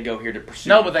you think they go here to pursue?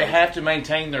 No, but they have to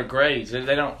maintain their grades.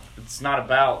 They don't. It's not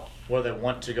about whether they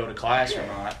want to go to class or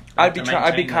not. They I'd have be to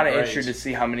I'd be maintain kind of their interested to grades.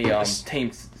 see how many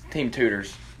team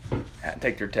tutors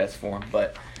take their tests for them,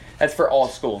 but that's for all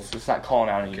schools. So it's not calling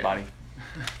out anybody.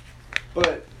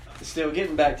 But still,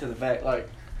 getting back to the fact, like,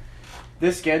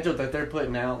 this schedule that they're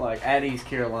putting out, like, at East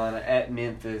Carolina, at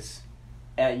Memphis,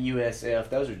 at USF,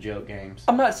 those are joke games.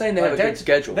 I'm not saying they have a good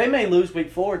schedule, They may lose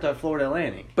week 4 to Florida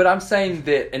Atlantic. but I'm saying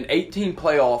that an 18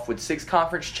 playoff with 6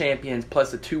 conference champions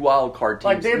plus the 2 wild card teams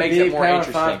Like, their makes big it more Power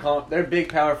interesting. 5, their big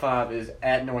Power 5 is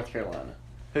at North Carolina,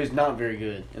 who's not very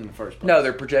good in the first place. No,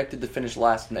 they're projected to finish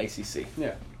last in the ACC.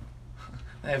 Yeah.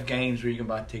 They have games where you can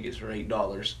buy tickets for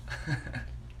 $8.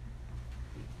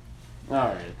 All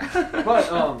right.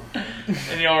 But,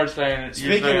 And you are saying that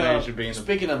you should be in the.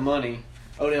 speaking of money,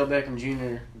 Odell Beckham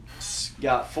Jr.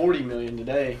 got $40 million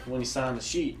today when he signed the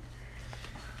sheet,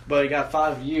 but he got a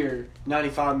 5-year,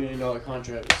 $95 million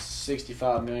contract with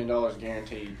 $65 million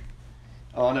guaranteed.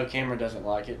 Oh, I know Cameron doesn't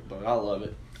like it, but I love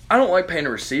it. I don't like paying a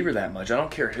receiver that much. I don't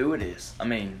care who it is. I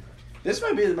mean, This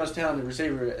might be the most talented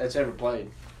receiver that's ever played.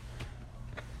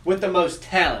 With the most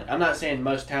talent. I'm not saying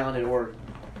most talented or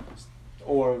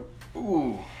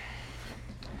ooh.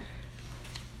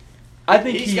 I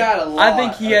think he's got a lot I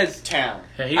think he of has. talent.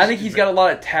 I think he's got a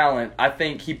lot of talent. I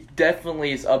think he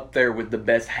definitely is up there with the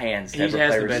best hands. To He ever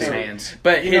has play the best receiver. hands.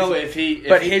 But You his,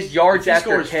 know, his yards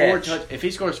after catch. if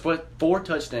he scores 4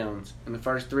 touchdowns in the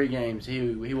first 3 games, he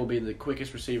will be the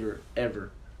quickest receiver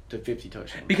ever to 50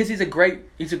 touchdowns. Because he's a great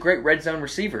red zone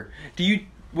receiver.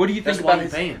 What do you think That's why about you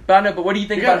his? pay him. But I know, but what do you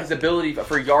think You about gotta- his ability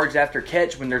for yards after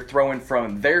catch when they're throwing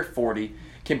from their 40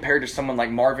 compared to someone like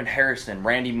Marvin Harrison,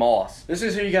 Randy Moss? This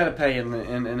is who you got to pay in the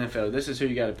NFL. This is who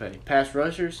you got to pay: pass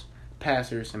rushers,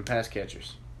 passers, and pass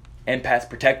catchers, And pass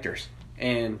protectors.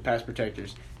 and pass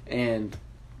protectors. And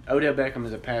Odell Beckham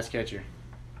is a pass catcher.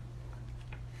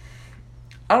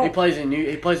 I He don't. plays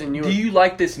in New. Do you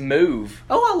like this move?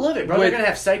 Oh, I love it, bro. With- They're gonna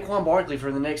have Saquon Barkley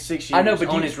for the next 6 years. I know, but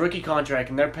on do you- his rookie contract,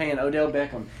 and they're paying Odell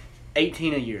Beckham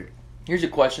 $18 a year. Here's a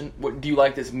question: do you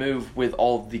like this move with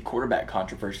all the quarterback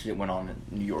controversy that went on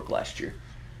in New York last year?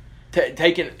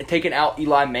 Taking out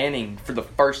Eli Manning for the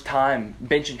first time,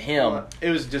 benching him.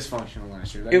 It was dysfunctional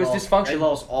last year. It was dysfunctional. They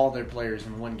lost all their players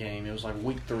in one game. It was like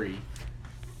week 3.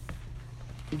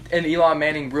 And Eli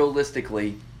Manning,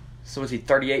 realistically, so was he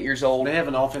 38 years old? They have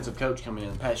an offensive coach coming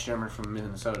in, Pat Shermer from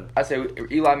Minnesota. I say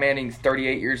Eli Manning's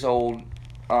 38 years old,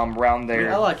 around I there.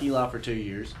 mean, I like Eli for 2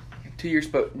 years. 2 years,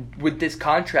 but with this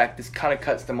contract, this kind of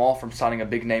cuts them off from signing a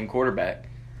big name quarterback.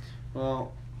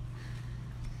 Well,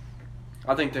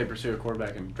 I think they pursue a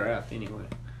quarterback in the draft anyway.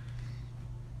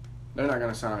 They're not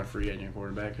going to sign a free agent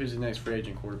quarterback. Who's the next free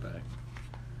agent quarterback?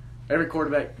 Every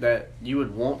quarterback that you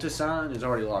would want to sign is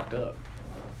already locked up.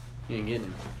 You ain't getting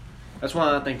him. That's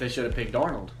why I think they should have picked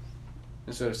Darnold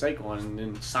instead of Saquon and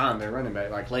then signed their running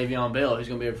back like Le'Veon Bell, who's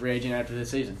going to be a free agent after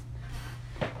this season.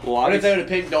 Well, What if they would have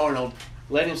picked Darnold,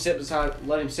 let him sit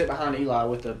behind Eli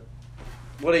with the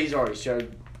what he's already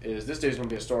showed is this dude's going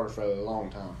to be a starter for a long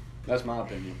time. That's my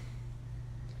opinion.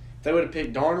 If they would have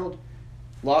picked Darnold,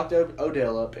 locked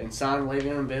Odell up, and signed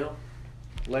Le'Veon Bell,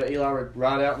 let Eli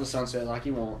ride out in the sunset like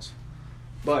he wants.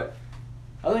 But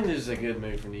I think this is a good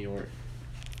move for New York.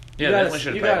 Yeah, definitely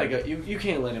should you have gotta paid go. him. You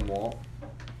can't let him walk.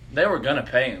 They were gonna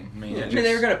pay him. I mean, I mean,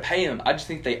 they were going to pay him. I just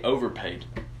think they overpaid.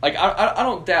 Like I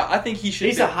don't doubt. I think he should.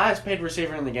 He's be, the highest paid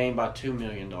receiver in the game by $2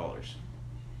 million.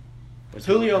 Was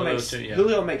Julio makes too, yeah.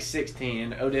 Julio makes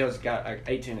 16, and Odell's got like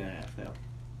 18 and a half now.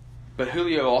 But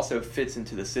Julio also fits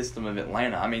into the system of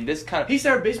Atlanta. I mean, this kind of He's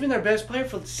been their best player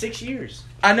for 6 years.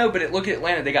 I know, but look at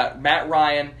Atlanta. They got Matt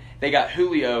Ryan. They got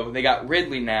Julio. They got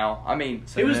Ridley now. I mean,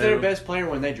 He was their best player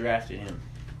when they drafted him.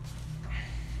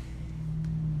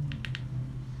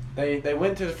 They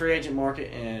went to the free agent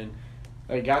market and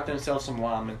they got themselves some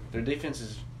linemen. Their defense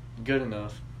is good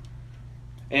enough.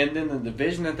 And then the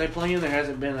division that they play in, there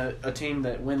hasn't been a team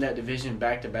that win that division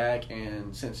back-to-back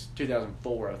and since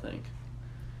 2004, I think.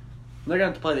 They're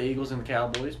going to have to play the Eagles and the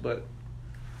Cowboys, but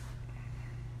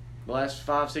the last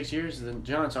 5-6 years, the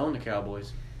Giants own the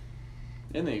Cowboys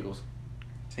and the Eagles.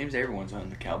 seems everyone's on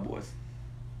the Cowboys.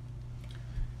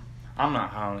 I'm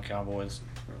not high on the Cowboys.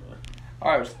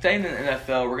 All right, staying in the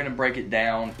NFL, we're going to break it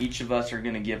down. Each of us are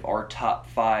going to give our top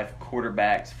 5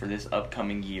 quarterbacks for this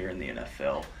upcoming year in the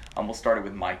NFL. We'll start it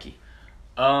with Mikey.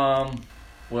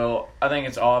 Well, I think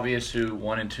it's obvious who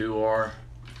 1 and 2 are.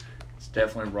 It's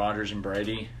definitely Rodgers and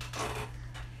Brady.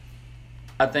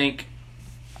 I think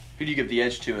Who do you give the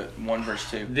edge to at 1 versus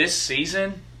 2? this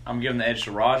season I'm giving the edge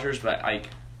to Rodgers, but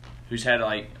who's had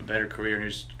a better career and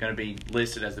who's going to be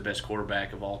listed as the best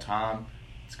quarterback of all time,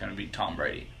 it's going to be Tom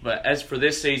Brady. But as for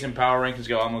this season, power rankings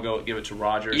go, I'm going to go give it to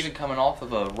Rodgers. Even coming off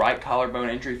of a right collarbone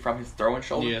injury from his throwing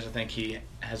shoulder? Yes, I think he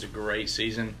has a great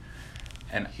season.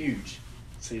 And Huge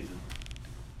season.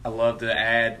 I love the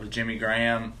ad with Jimmy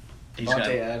Graham. It's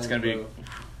Adams, going to be. bro.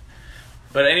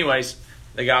 But anyways,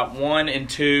 they got 1 and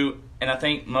 2, and I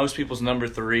think most people's number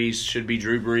 3s should be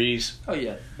Drew Brees. Oh,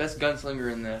 yeah. Best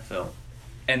gunslinger in the NFL.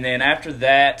 And then after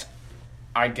that,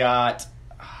 I got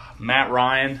Matt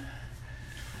Ryan.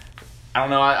 I don't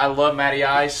know. I love Matty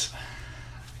Ice.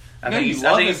 I think he's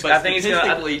going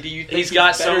statistically, do you think he's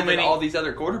got better so than many all these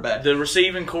other quarterbacks? The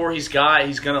receiving core he's going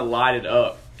to light it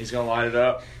up. He's going to light it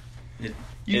up.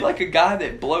 You like a guy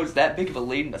that blows that big of a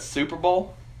lead in the Super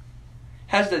Bowl?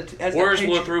 Warriors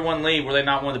blew a 3-1 lead. Were they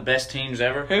not one of the best teams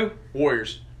ever? Who?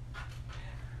 Warriors.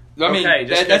 I mean, Okay,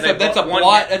 just 'cause that's a they won-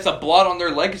 blot. That's a blot on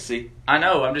their legacy. I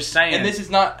know. I'm just saying. And this is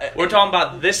not. We're talking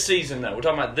about this season, though. We're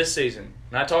talking about this season.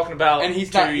 Not talking about And he's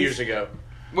 2 not- years ago.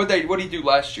 What did he do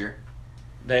last year?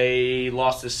 They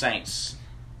lost to Saints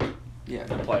Yeah, in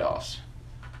the playoffs.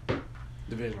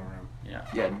 Divisional round.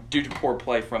 yeah, due to poor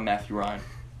play from Matthew Ryan.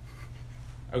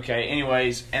 Okay,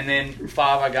 anyways. And then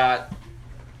 5, I got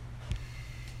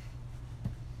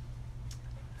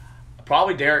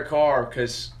probably Derek Carr,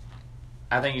 because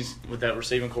I think with that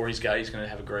receiving core he's going to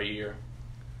have a great year.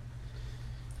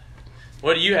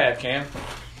 What do you have, Cam?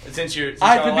 Since you're to be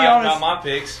honest, about my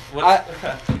picks.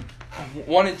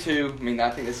 1 and 2. I mean, I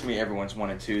think this is gonna be everyone's 1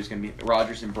 and 2 is gonna be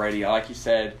Rodgers and Brady. Like you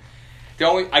said,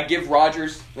 I give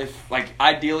Rodgers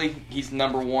ideally he's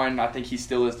number 1. I think he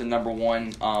still is the number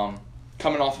 1.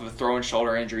 Coming off of a throwing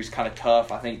shoulder injury is kind of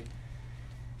tough. I think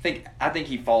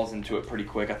he falls into it pretty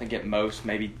quick. I think at most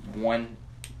maybe 1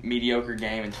 mediocre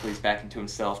game until he's back into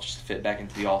himself, just to fit back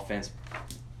into the offense.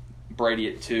 Brady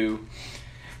at 2.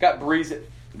 Got Breeze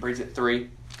at 3.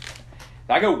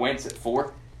 I go Wentz at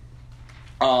 4.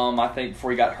 I think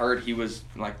before he got hurt, he was,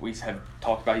 like we have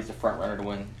talked about, he's the front runner to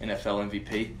win NFL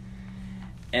MVP.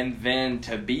 And then,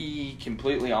 to be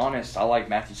completely honest, I like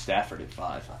Matthew Stafford at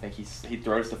 5. I think he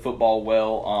throws the football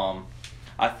well.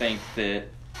 I think that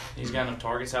He's got enough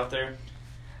targets out there.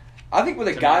 I think with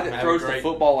a guy that throws the great-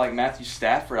 football like Matthew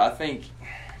Stafford, I think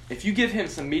if you give him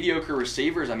some mediocre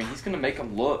receivers, I mean, he's going to make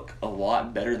them look a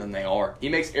lot better than they are. He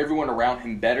makes everyone around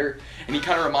him better, and he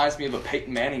kind of reminds me of a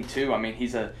Peyton Manning too. I mean,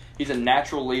 he's a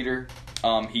natural leader.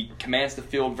 He commands the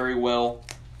field very well,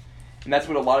 and that's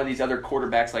what a lot of these other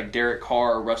quarterbacks like Derek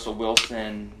Carr, Russell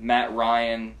Wilson, Matt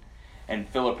Ryan, and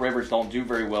Phillip Rivers don't do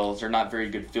very well. Is they're not very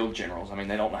good field generals. I mean,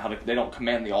 they don't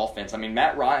command the offense. I mean,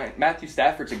 Matthew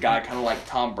Stafford's a guy kind of like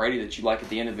Tom Brady that you like at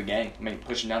the end of the game. I mean,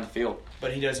 pushing down the field.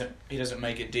 But he doesn't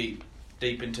make it deep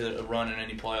into a run in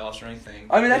any playoffs or anything.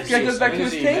 I mean, that goes back to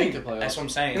his team. That's what I'm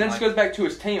saying. And that just goes back to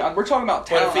his team. We're talking about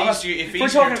talent. But if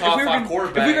he's your top 5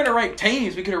 quarterback, if we're going to rank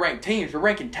teams, we could have ranked teams. We're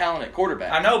ranking talent at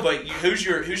quarterback. I know, but who's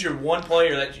your one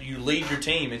player that you lead your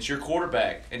team? It's your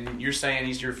quarterback, and you're saying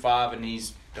he's your 5 and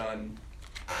he's done.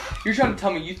 You're trying to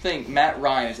tell me you think Matt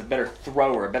Ryan is a better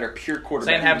thrower, a better pure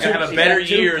quarterback? Saying have a better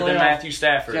year than Matthew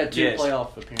Stafford. He's got 2 Yes.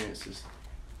 playoff appearances.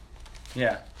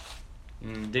 Yeah.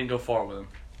 Didn't go far with him.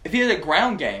 If he has a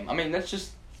ground game, I mean, that's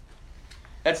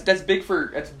big for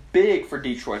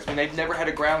Detroit. I mean, they've never had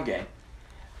a ground game.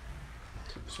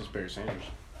 Since Barry Sanders.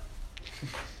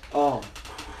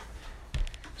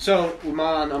 So with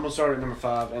mine, I'm gonna start at number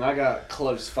 5, and I got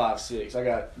close 5-6. I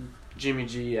got Jimmy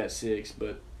G at 6,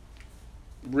 but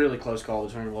really close call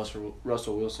between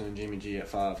Russell Wilson and Jimmy G at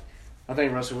 5. I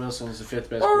think Russell Wilson is the 5th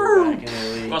best quarterback in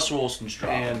the league. Russell Wilson's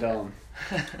strong. And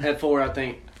at 4, I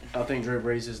think Drew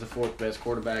Brees is the 4th best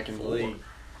quarterback in the league.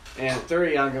 And at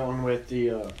 3, I'm going with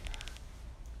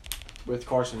with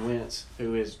Carson Wentz,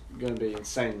 who is going to be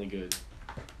insanely good.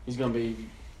 He's going to be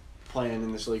playing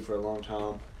in this league for a long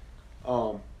time.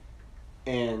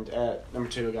 And at number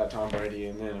 2, I got Tom Brady,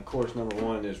 and then of course number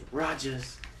 1 is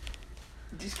Rodgers.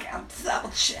 Just got to double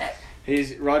check.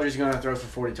 Rodgers going to throw for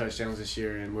 40 touchdowns this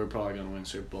year, and we're probably going to win the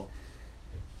Super Bowl.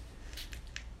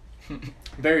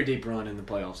 Very deep run in the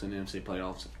playoffs, in the NFC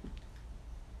playoffs.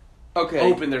 Okay.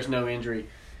 Hoping there's no injury.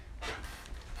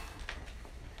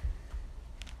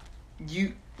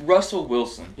 Russell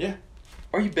Wilson. Yeah.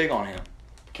 Are you big on him?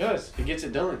 Because he gets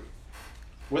it done.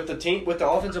 With the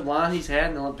offensive line he's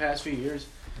had in the past few years,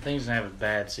 I think he's going to have a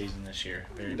bad season this year.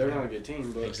 Very they're bad. not a good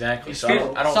team. But Exactly. So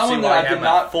Still, I don't someone see that why I you did have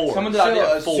not- him at 4. someone that I still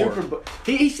did a 4. Super Bowl.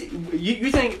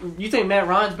 You think Matt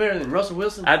Ryan's better than Russell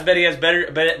Wilson? I bet he has better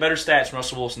stats than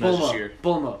Russell Wilson does this year.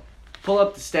 Pull him up. Pull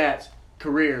up the stats.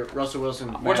 Career Russell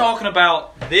Wilson. We're talking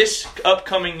about this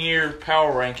upcoming year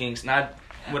power rankings, not.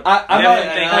 I'm not-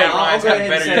 Definitely think Matt Ryan's I'll got go ahead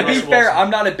better and say than To be Russell fair, Wilson. I'm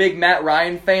not a big Matt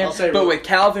Ryan fan, I'll say but Ru- with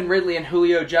Calvin Ridley and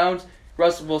Julio Jones,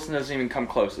 Russell Wilson doesn't even come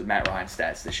close to Matt Ryan's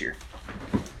stats this year.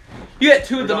 You got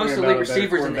two of the most elite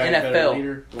receivers in the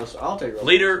NFL. I'll take Russell.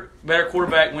 Leader, better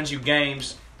quarterback wins you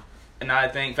games, and I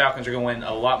think Falcons are going to win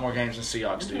a lot more games than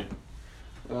Seahawks do.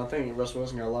 I think Russell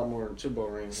Wilson got a lot more Super Bowl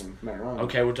rings than Matt Ryan.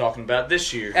 Okay, we're talking about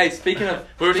this year. Hey, speaking of,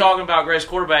 We were talking about greatest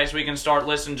quarterbacks. We can start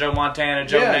listing Joe Montana,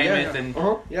 Joe Namath, and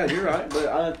Yeah, you're right.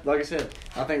 But like I said,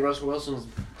 I think Russell Wilson's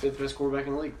 5th best quarterback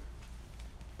in the league.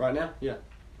 Right now, yeah.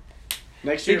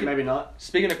 Next year, maybe not.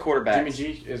 speaking of quarterbacks, Jimmy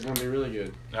G is going to be really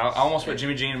good. I almost put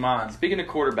Jimmy G in mine. Speaking of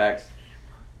quarterbacks,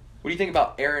 what do you think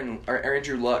about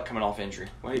Andrew Luck coming off injury?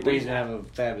 I think he's going to have a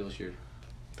fabulous year.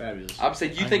 Fabulous. I would say,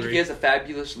 do you I think if agree. he has a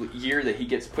fabulous year that he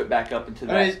gets put back up into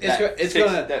that? I mean, it's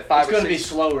going to be six?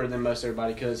 slower than most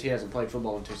everybody because he hasn't played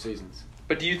football in 2 seasons.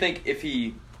 But do you think do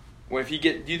you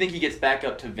think he gets back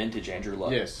up to vintage Andrew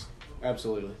Luck? Yes,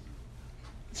 absolutely.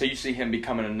 So you see him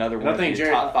becoming another And one I think of the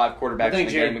Jared- top 5 quarterbacks in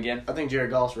the game again? I think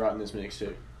Jared Goff's right in this mix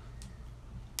too.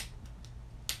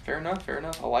 Fair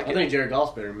enough. I like I it. think Jared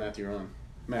Goff's better than Matt Ryan.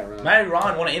 Matty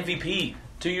Ryan won an MVP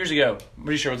 2 years ago. I'm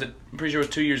pretty sure it was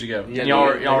 2 years ago. Yeah, And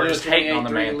y'all they are blew just a hating on the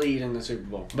 28-3 man. lead in the Super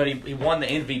Bowl. But he won the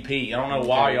MVP. I don't know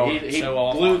why y'all are he so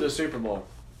off. blew the Super Bowl.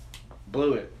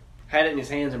 Blew it. Had it in his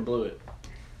hands and blew it.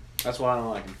 That's why I don't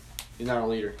like him. He's not a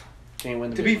leader. Can't win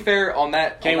the To big be one. fair, on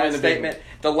that Can't win the big statement,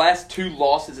 the last 2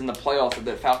 losses in the playoffs that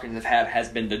the Falcons have had has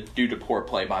been due to poor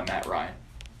play by Matt Ryan.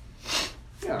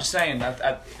 Yeah. I'm just saying.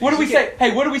 What do we say?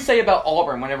 Hey, what do we say about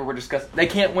Auburn whenever we're discussing? They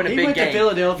can't win a He big went to game.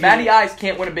 Philadelphia. Matty Ice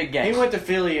can't win a big game. He went to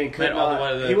Philly and could Went all the way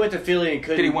not. to the- He went to Philly and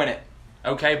couldn't. Did he win it?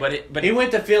 Okay, but He went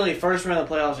to Philly first round of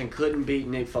the playoffs and couldn't beat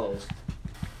Nick Foles.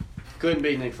 Couldn't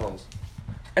beat Nick Foles.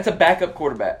 That's a backup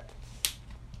quarterback.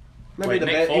 Maybe Wait, the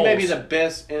Nick best. He may be Foles? the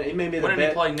best. He may be the when did he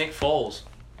best play Nick Foles?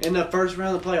 in the first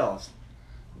round of the playoffs.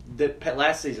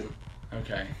 Last season,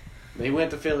 Okay. he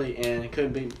went to Philly and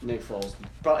couldn't beat Nick Foles.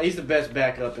 Probably, he's the best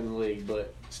backup in the league,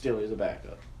 but still, he's a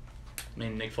backup. I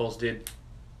mean, Nick Foles did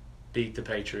beat the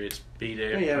Patriots, beat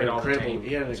Yeah, he had an all the incredible. team.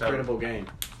 He had an So, incredible game.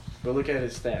 But look at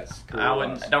his stats. I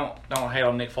wouldn't don't hate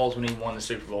on Nick Foles when he won the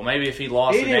Super Bowl. Maybe if he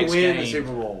lost He the didn't next win game. the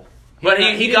Super Bowl. But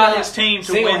did he did got not his team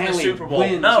to win the single-handedly Super Bowl.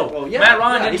 win the No, Super Bowl. Yeah, Matt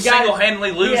Ryan yeah, didn't he got it.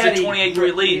 single-handedly lose He had the a-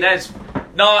 28-3 lead. he- That's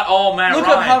not all Matt Look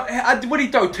up Ryan. how what did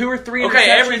he throw 2 or 3 interceptions Okay,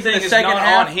 everything in the is second not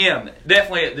half? on him.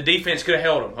 Definitely, the defense could have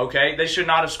held him. Okay, they should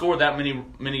not have scored that many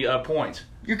points.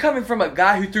 You're coming from a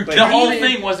guy who threw But the whole two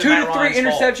thing wasn't 2 Matt to 3 Ryan's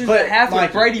fault. interceptions But, at half. With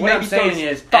Mikey, Brady what I'm maybe saying throws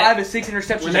is, 5 to 6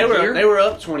 interceptions When a year. they were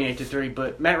up 28-3,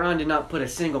 but Matt Ryan did not put a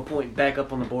single point back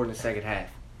up on the board in the second half.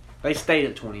 They stayed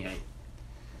at 28.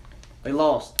 They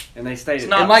lost, and they stayed It's at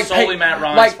not And Mike solely Payton, Matt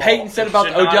Ryan's Mike fault. Payton said It about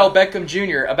should Odell not- Beckham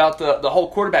Jr. about the whole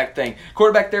quarterback thing.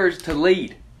 Quarterback there is to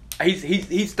lead.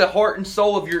 He's the heart and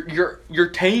soul of your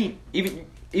team.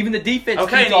 Even the defense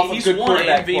Okay, feeds off and of he's good won an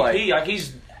quarterback MVP. play. Like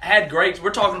he's had great. We're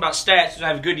talking about stats. He's gonna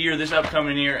have a good year this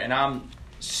upcoming year, and I'm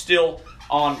still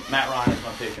on Matt Ryan as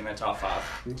my pick in that top 5.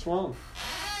 What's wrong?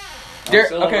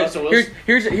 Okay,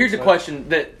 here's a question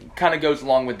that kind of goes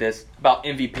along with this about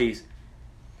MVPs.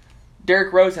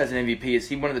 Derrick Rose has an MVP. Is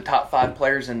he one of the top 5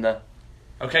 players in the?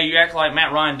 Okay, you act like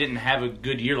Matt Ryan didn't have a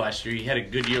good year last year. He had a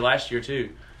good year last year too.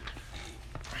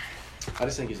 I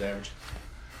just think he's average,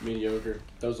 mediocre.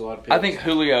 Those a lot of picks. I think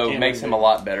Julio Can't makes win him a big.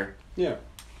 lot better. Yeah.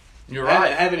 You're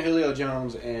right. Having Julio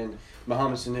Jones and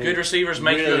Muhammad Sanu. Good receivers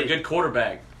make you really- a good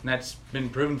quarterback. And that's been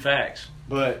proven facts.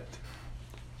 But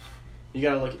you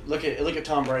got to look at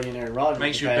Tom Brady and Aaron Rodgers.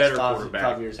 Makes the you a past better quarterback.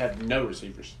 5 years have no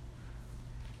receivers.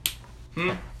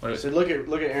 Wait, So look at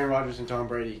Aaron Rodgers and Tom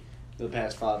Brady. The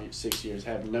past 6 years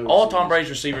have no. all receivers. Tom Brady's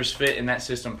receivers fit in that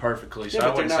system perfectly, so Yeah, I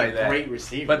but they're wouldn't not say that. great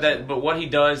receivers. But what he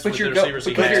does But with you're the go- receivers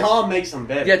he because But has, Tom makes them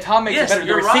better. Yeah, Tom makes Yes, it better. The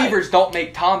you're right. receivers don't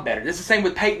make Tom better. This is the same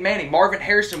with Peyton Manning. Marvin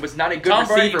Harrison was not a good Tom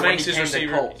Brady receiver when makes he his came to the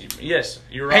receiver. Colts. Yes,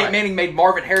 you're right. Peyton Manning made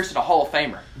Marvin Harrison a Hall of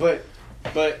Famer.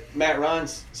 But Matt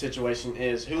Ryan's situation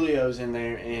is Julio's in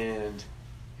there, and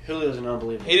Julio's an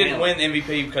unbelievable. He didn't talent. win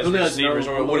MVP because of Julio's receivers,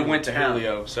 or it would have went to talent.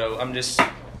 Julio. So I'm just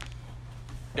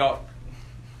y'all.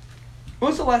 Who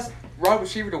was the last wide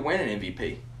receiver to win an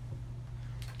MVP?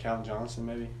 Calvin Johnson,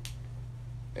 maybe.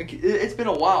 It's been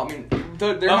a while. I mean,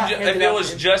 they're not If handing it out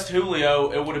was just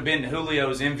Julio, it would have been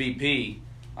Julio's MVP.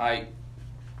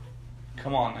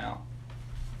 Come on now.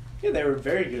 Yeah, they were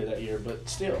very good that year, but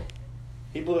still,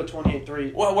 he blew a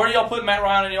 28-3. Well, where do y'all put Matt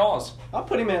Ryan in y'all's? I'll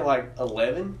put him at like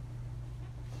 11.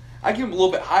 I give him a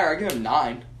little bit higher. I give him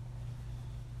 9.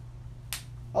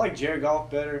 I like Jared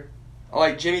Goff better. I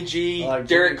like Jimmy G, I like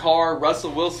Derek Jimmy- Carr,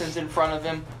 Russell Wilson's in front of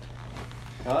him.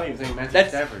 I don't even think Matthew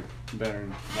That's- Stafford better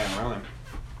than Matt Ryan.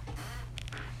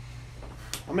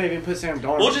 I may even put Sam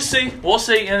Darnold. We'll just see. We'll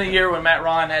see in the year when Matt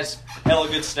Ryan has hella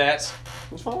good stats.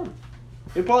 It's fine.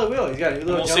 He probably will. He's got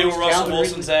Julio We'll Jones, see where Russell Calvin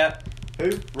Wilson's Ridley. at.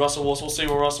 Who? Russell Wilson. We'll see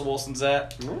where Russell Wilson's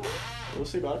at. Yeah, we'll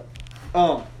see about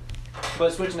it.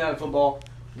 But switching out of football,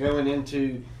 going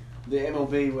into the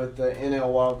MLB with the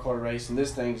NL wildcard race, and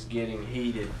this thing's getting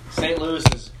heated. St. Louis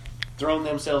has thrown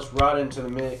themselves right into the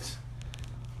mix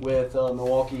with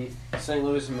Milwaukee. St.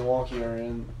 Louis and Milwaukee are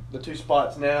in the 2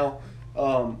 spots now.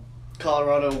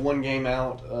 Colorado 1 game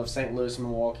out of St. Louis and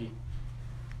Milwaukee.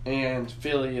 And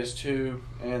Philly is 2,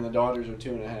 and the Dodgers are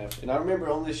 2.5. And I remember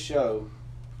on this show,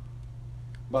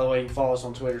 by the way, you can follow us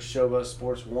on Twitter, Showbuzz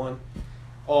Sports 1.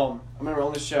 I remember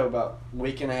on this show about a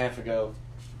week and a half ago,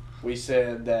 we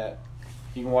said that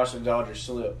you can watch the Dodgers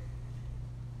slip.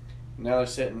 Now they're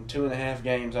sitting 2.5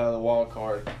 games out of the wild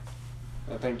card.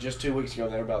 I think just 2 weeks ago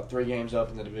they were about 3 games up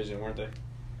in the division, weren't they?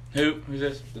 Who's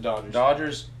this? The Dodgers.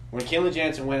 Dodgers. When Kenley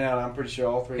Jansen went out, I'm pretty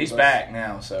sure all 3 He's of us, back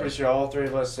now, so Pretty sure all 3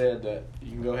 of us said that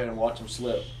you can go ahead and watch them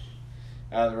slip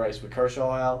out of the race. With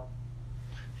Kershaw out,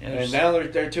 Yeah, and now they're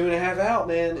 2.5 out,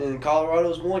 man. And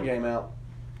Colorado's 1 game out.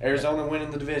 Arizona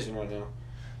winning the division right now.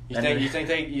 You think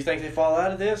they fall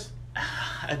out of this?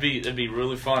 it'd be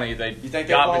really funny if they think they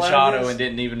got fall out of Machado this? and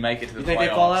didn't even make it to the You think playoffs.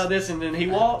 they fall out of this and then he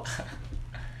walks?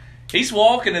 He's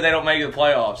walking and they don't make it to the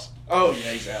playoffs. Oh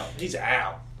yeah, he's out. He's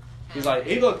out. He's like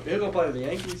he'll go play with the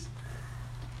Yankees.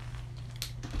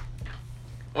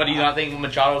 What, do you not think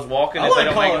Machado's walking I if they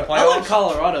don't make it to the I like playoffs?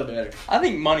 Colorado better. I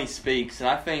think money speaks, and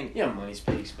I think Yeah, money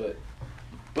speaks, but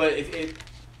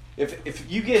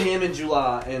if you get him in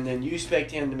July and then you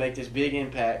expect him to make this big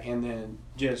impact and then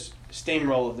just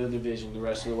steamroll the division the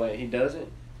rest of the way, he doesn't.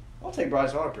 I'll take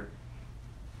Bryce Harper.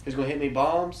 He's gonna hit me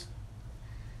bombs,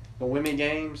 gonna win me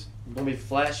games, gonna be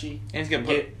flashy, and he's going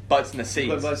to Get- put butts in the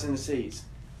seats. put butts in the seats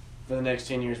for the next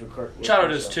 10 years with Kirk. Machado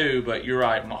does too, but you're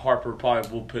right. Harper probably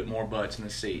will put more butts in the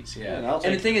seats. Yeah, Yeah. and, I'll And the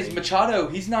take thing is, Machado,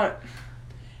 he's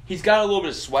got a little bit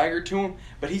of swagger to him,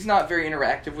 but he's not very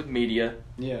interactive with media.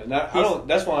 yeah, I don't.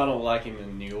 That's why I don't like him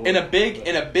in New York. In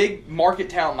a big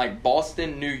market town like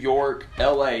Boston, New York,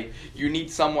 L.A., you need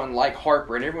someone like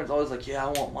Harper, and everyone's always like, "Yeah, I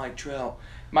want Mike Trout."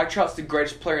 Mike Trout's the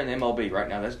greatest player in the MLB right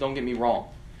now. Don't get me wrong,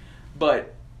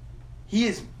 but he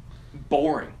is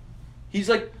boring. He's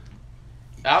like,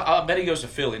 I bet he goes to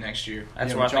Philly next year.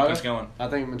 That's Yeah, where I think Machado? he's going. I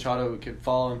think Machado could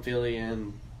fall in Philly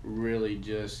and really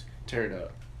just tear it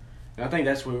up. And I think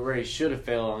that's where he should have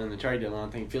fell in the trade deadline.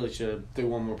 I think Philly should have threw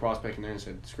one more prospect in there and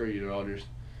said, "Screw you, Dodgers."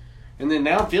 And then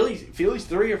now Philly's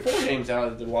 3 or 4 games out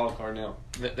of the wild card now.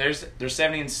 They're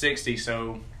 70 and 60,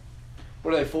 so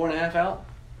What are they, 4.5 out?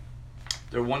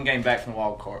 they're 1 game back from the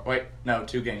wild card. Wait, no,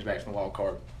 2 games back from the wild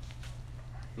card.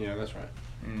 Yeah, that's right.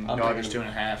 And I'm Dodgers taking-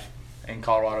 2.5, and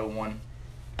Colorado 1.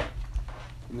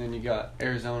 And then you got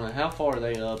Arizona. How far are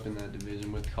they up in that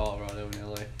division with Colorado and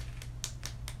LA?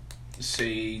 Let's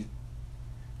see.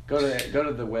 Go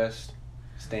to the West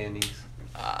standings.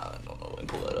 I don't know. Let me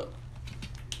pull that up.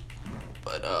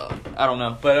 But I don't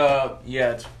know. But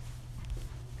yeah, it's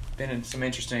been in some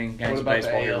interesting games What of about the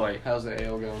baseball here AL? late. How's the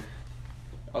AL going?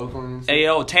 Oakland.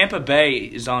 AL Tampa Bay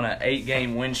is on an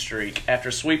 8-game win streak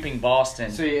after sweeping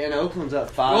Boston. See, and Oakland's up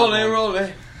 5. roll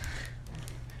it.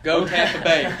 Go Tampa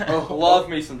Bay. Love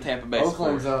me some Tampa Bay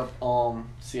Oakland's sports. up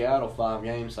Seattle 5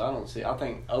 games, so I don't see. I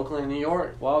think Oakland, New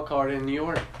York, wild card in New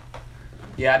York.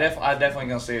 Yeah, I definitely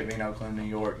gonna see it being Oakland, New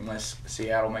York, unless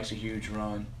Seattle makes a huge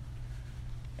run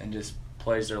and just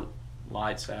plays their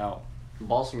lights out.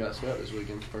 Boston got swept this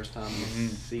weekend, first time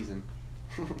this season.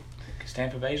 Because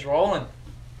Tampa Bay's rolling.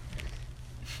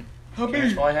 How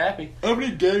Cam's probably happy. How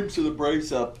many games do the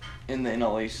Braves up in the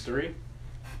NL East? 3?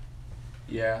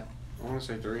 Yeah, I want to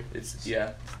say 3. it's What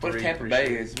if three, Tampa pretty Bay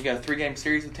sure. is? We got a 3-game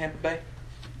series with Tampa Bay.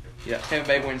 Yeah. Tampa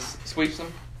Bay wins, sweeps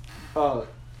them.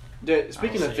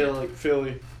 Speaking of see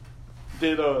Philly,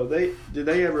 did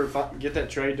they ever get that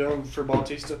trade done for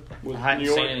Bautista with I haven't New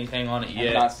York? seen anything on it I've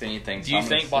yet. not seen anything. Do you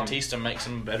think Bautista makes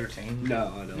him a better team?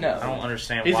 No, I don't. No. I don't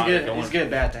understand He's why a they're good going. he's a good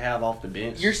bat to have off the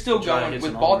bench. You're still To try to going hit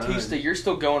with some home Bautista. runs. You're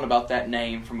still going about that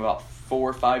name from about 4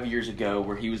 or 5 years ago,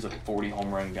 where he was a 40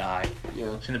 home run guy.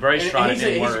 Yeah. See, the Braves And tried it, he's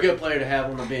didn't a work. good player to have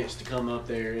on the bench to come up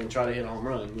there and try to hit a home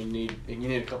run. You need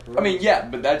a couple. I mean, yeah,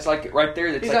 but that's like right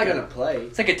there. That's he's like not going to play.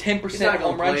 It's like a 10% He's not gonna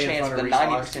home run play in chance front with of a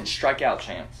Reese 90% strikeout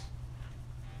chance.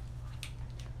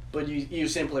 But you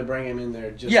simply bring him in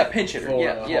there just Pinch hitter. for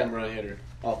Yeah, a yeah. home run hitter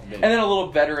off the bench. And then a little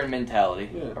veteran mentality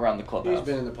Yeah. around the He's clubhouse.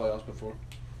 been in the playoffs before.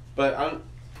 But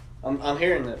I'm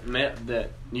hearing that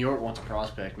New York wants a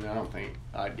prospect, and I don't think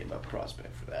I'd give up a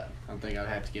prospect for that. I think I'd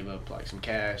have to give up like some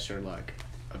cash or like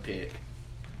a pick.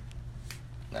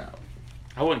 No.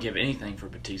 I wouldn't give anything for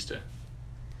Batista.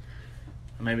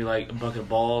 Maybe like a bucket of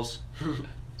balls,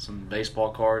 some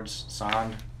baseball cards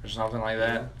signed or something like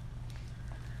that.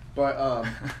 But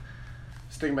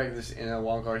sticking back to this NL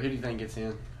wild card, who do you think gets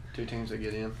in? 2 teams that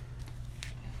get in.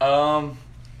 I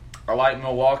like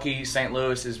Milwaukee. St.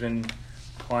 Louis has been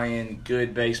playing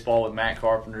good baseball with Matt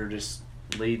Carpenter just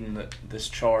leading this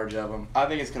charge of them. I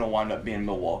think it's going to wind up being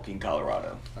Milwaukee and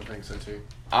Colorado. I think so too.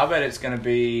 I bet it's going to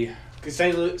be. Because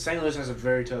St. Louis has a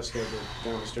very tough schedule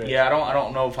down the stretch. Yeah, I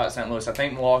don't know if it's St. Louis. I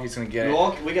think Milwaukee's going to get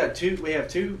Milwaukee, we have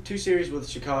two series with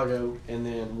Chicago, and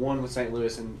then one with St.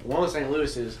 Louis, and one with St.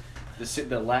 Louis is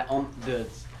the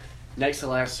next to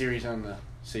last series on the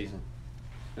season.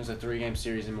 There's a 3-game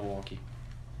series in Milwaukee.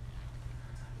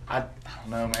 I don't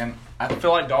know, man. I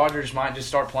feel like Dodgers might just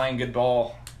start playing good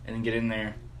ball and then get in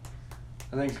there.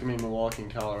 I think it's gonna be Milwaukee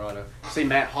and Colorado. See,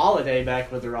 Matt Holliday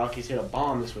back with the Rockies hit a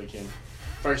bomb this weekend.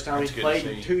 First time That's he's good played to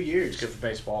in see. 2 years. It's good for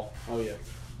baseball. Oh yeah,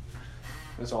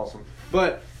 that's awesome.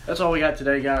 But that's all we got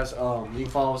today, guys. You can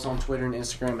follow us on Twitter and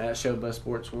Instagram at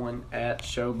ShowBuzzSports1 at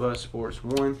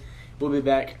ShowBuzzSports1. We'll be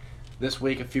back this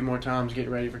week a few more times. Get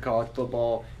ready for college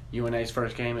football. UNA's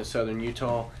first game at Southern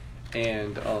Utah,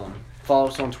 and follow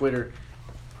us on Twitter.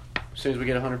 As soon as we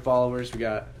get 100 followers, we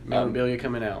got memorabilia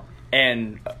coming out.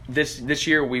 And this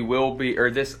year we will be,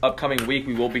 or this upcoming week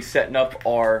we will be setting up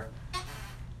our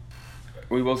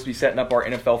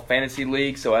NFL fantasy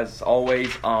league. So as always,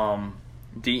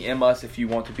 DM us if you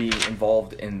want to be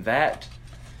involved in that.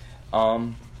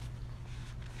 Have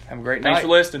a great night. Thanks for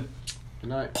listening. Good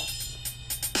night.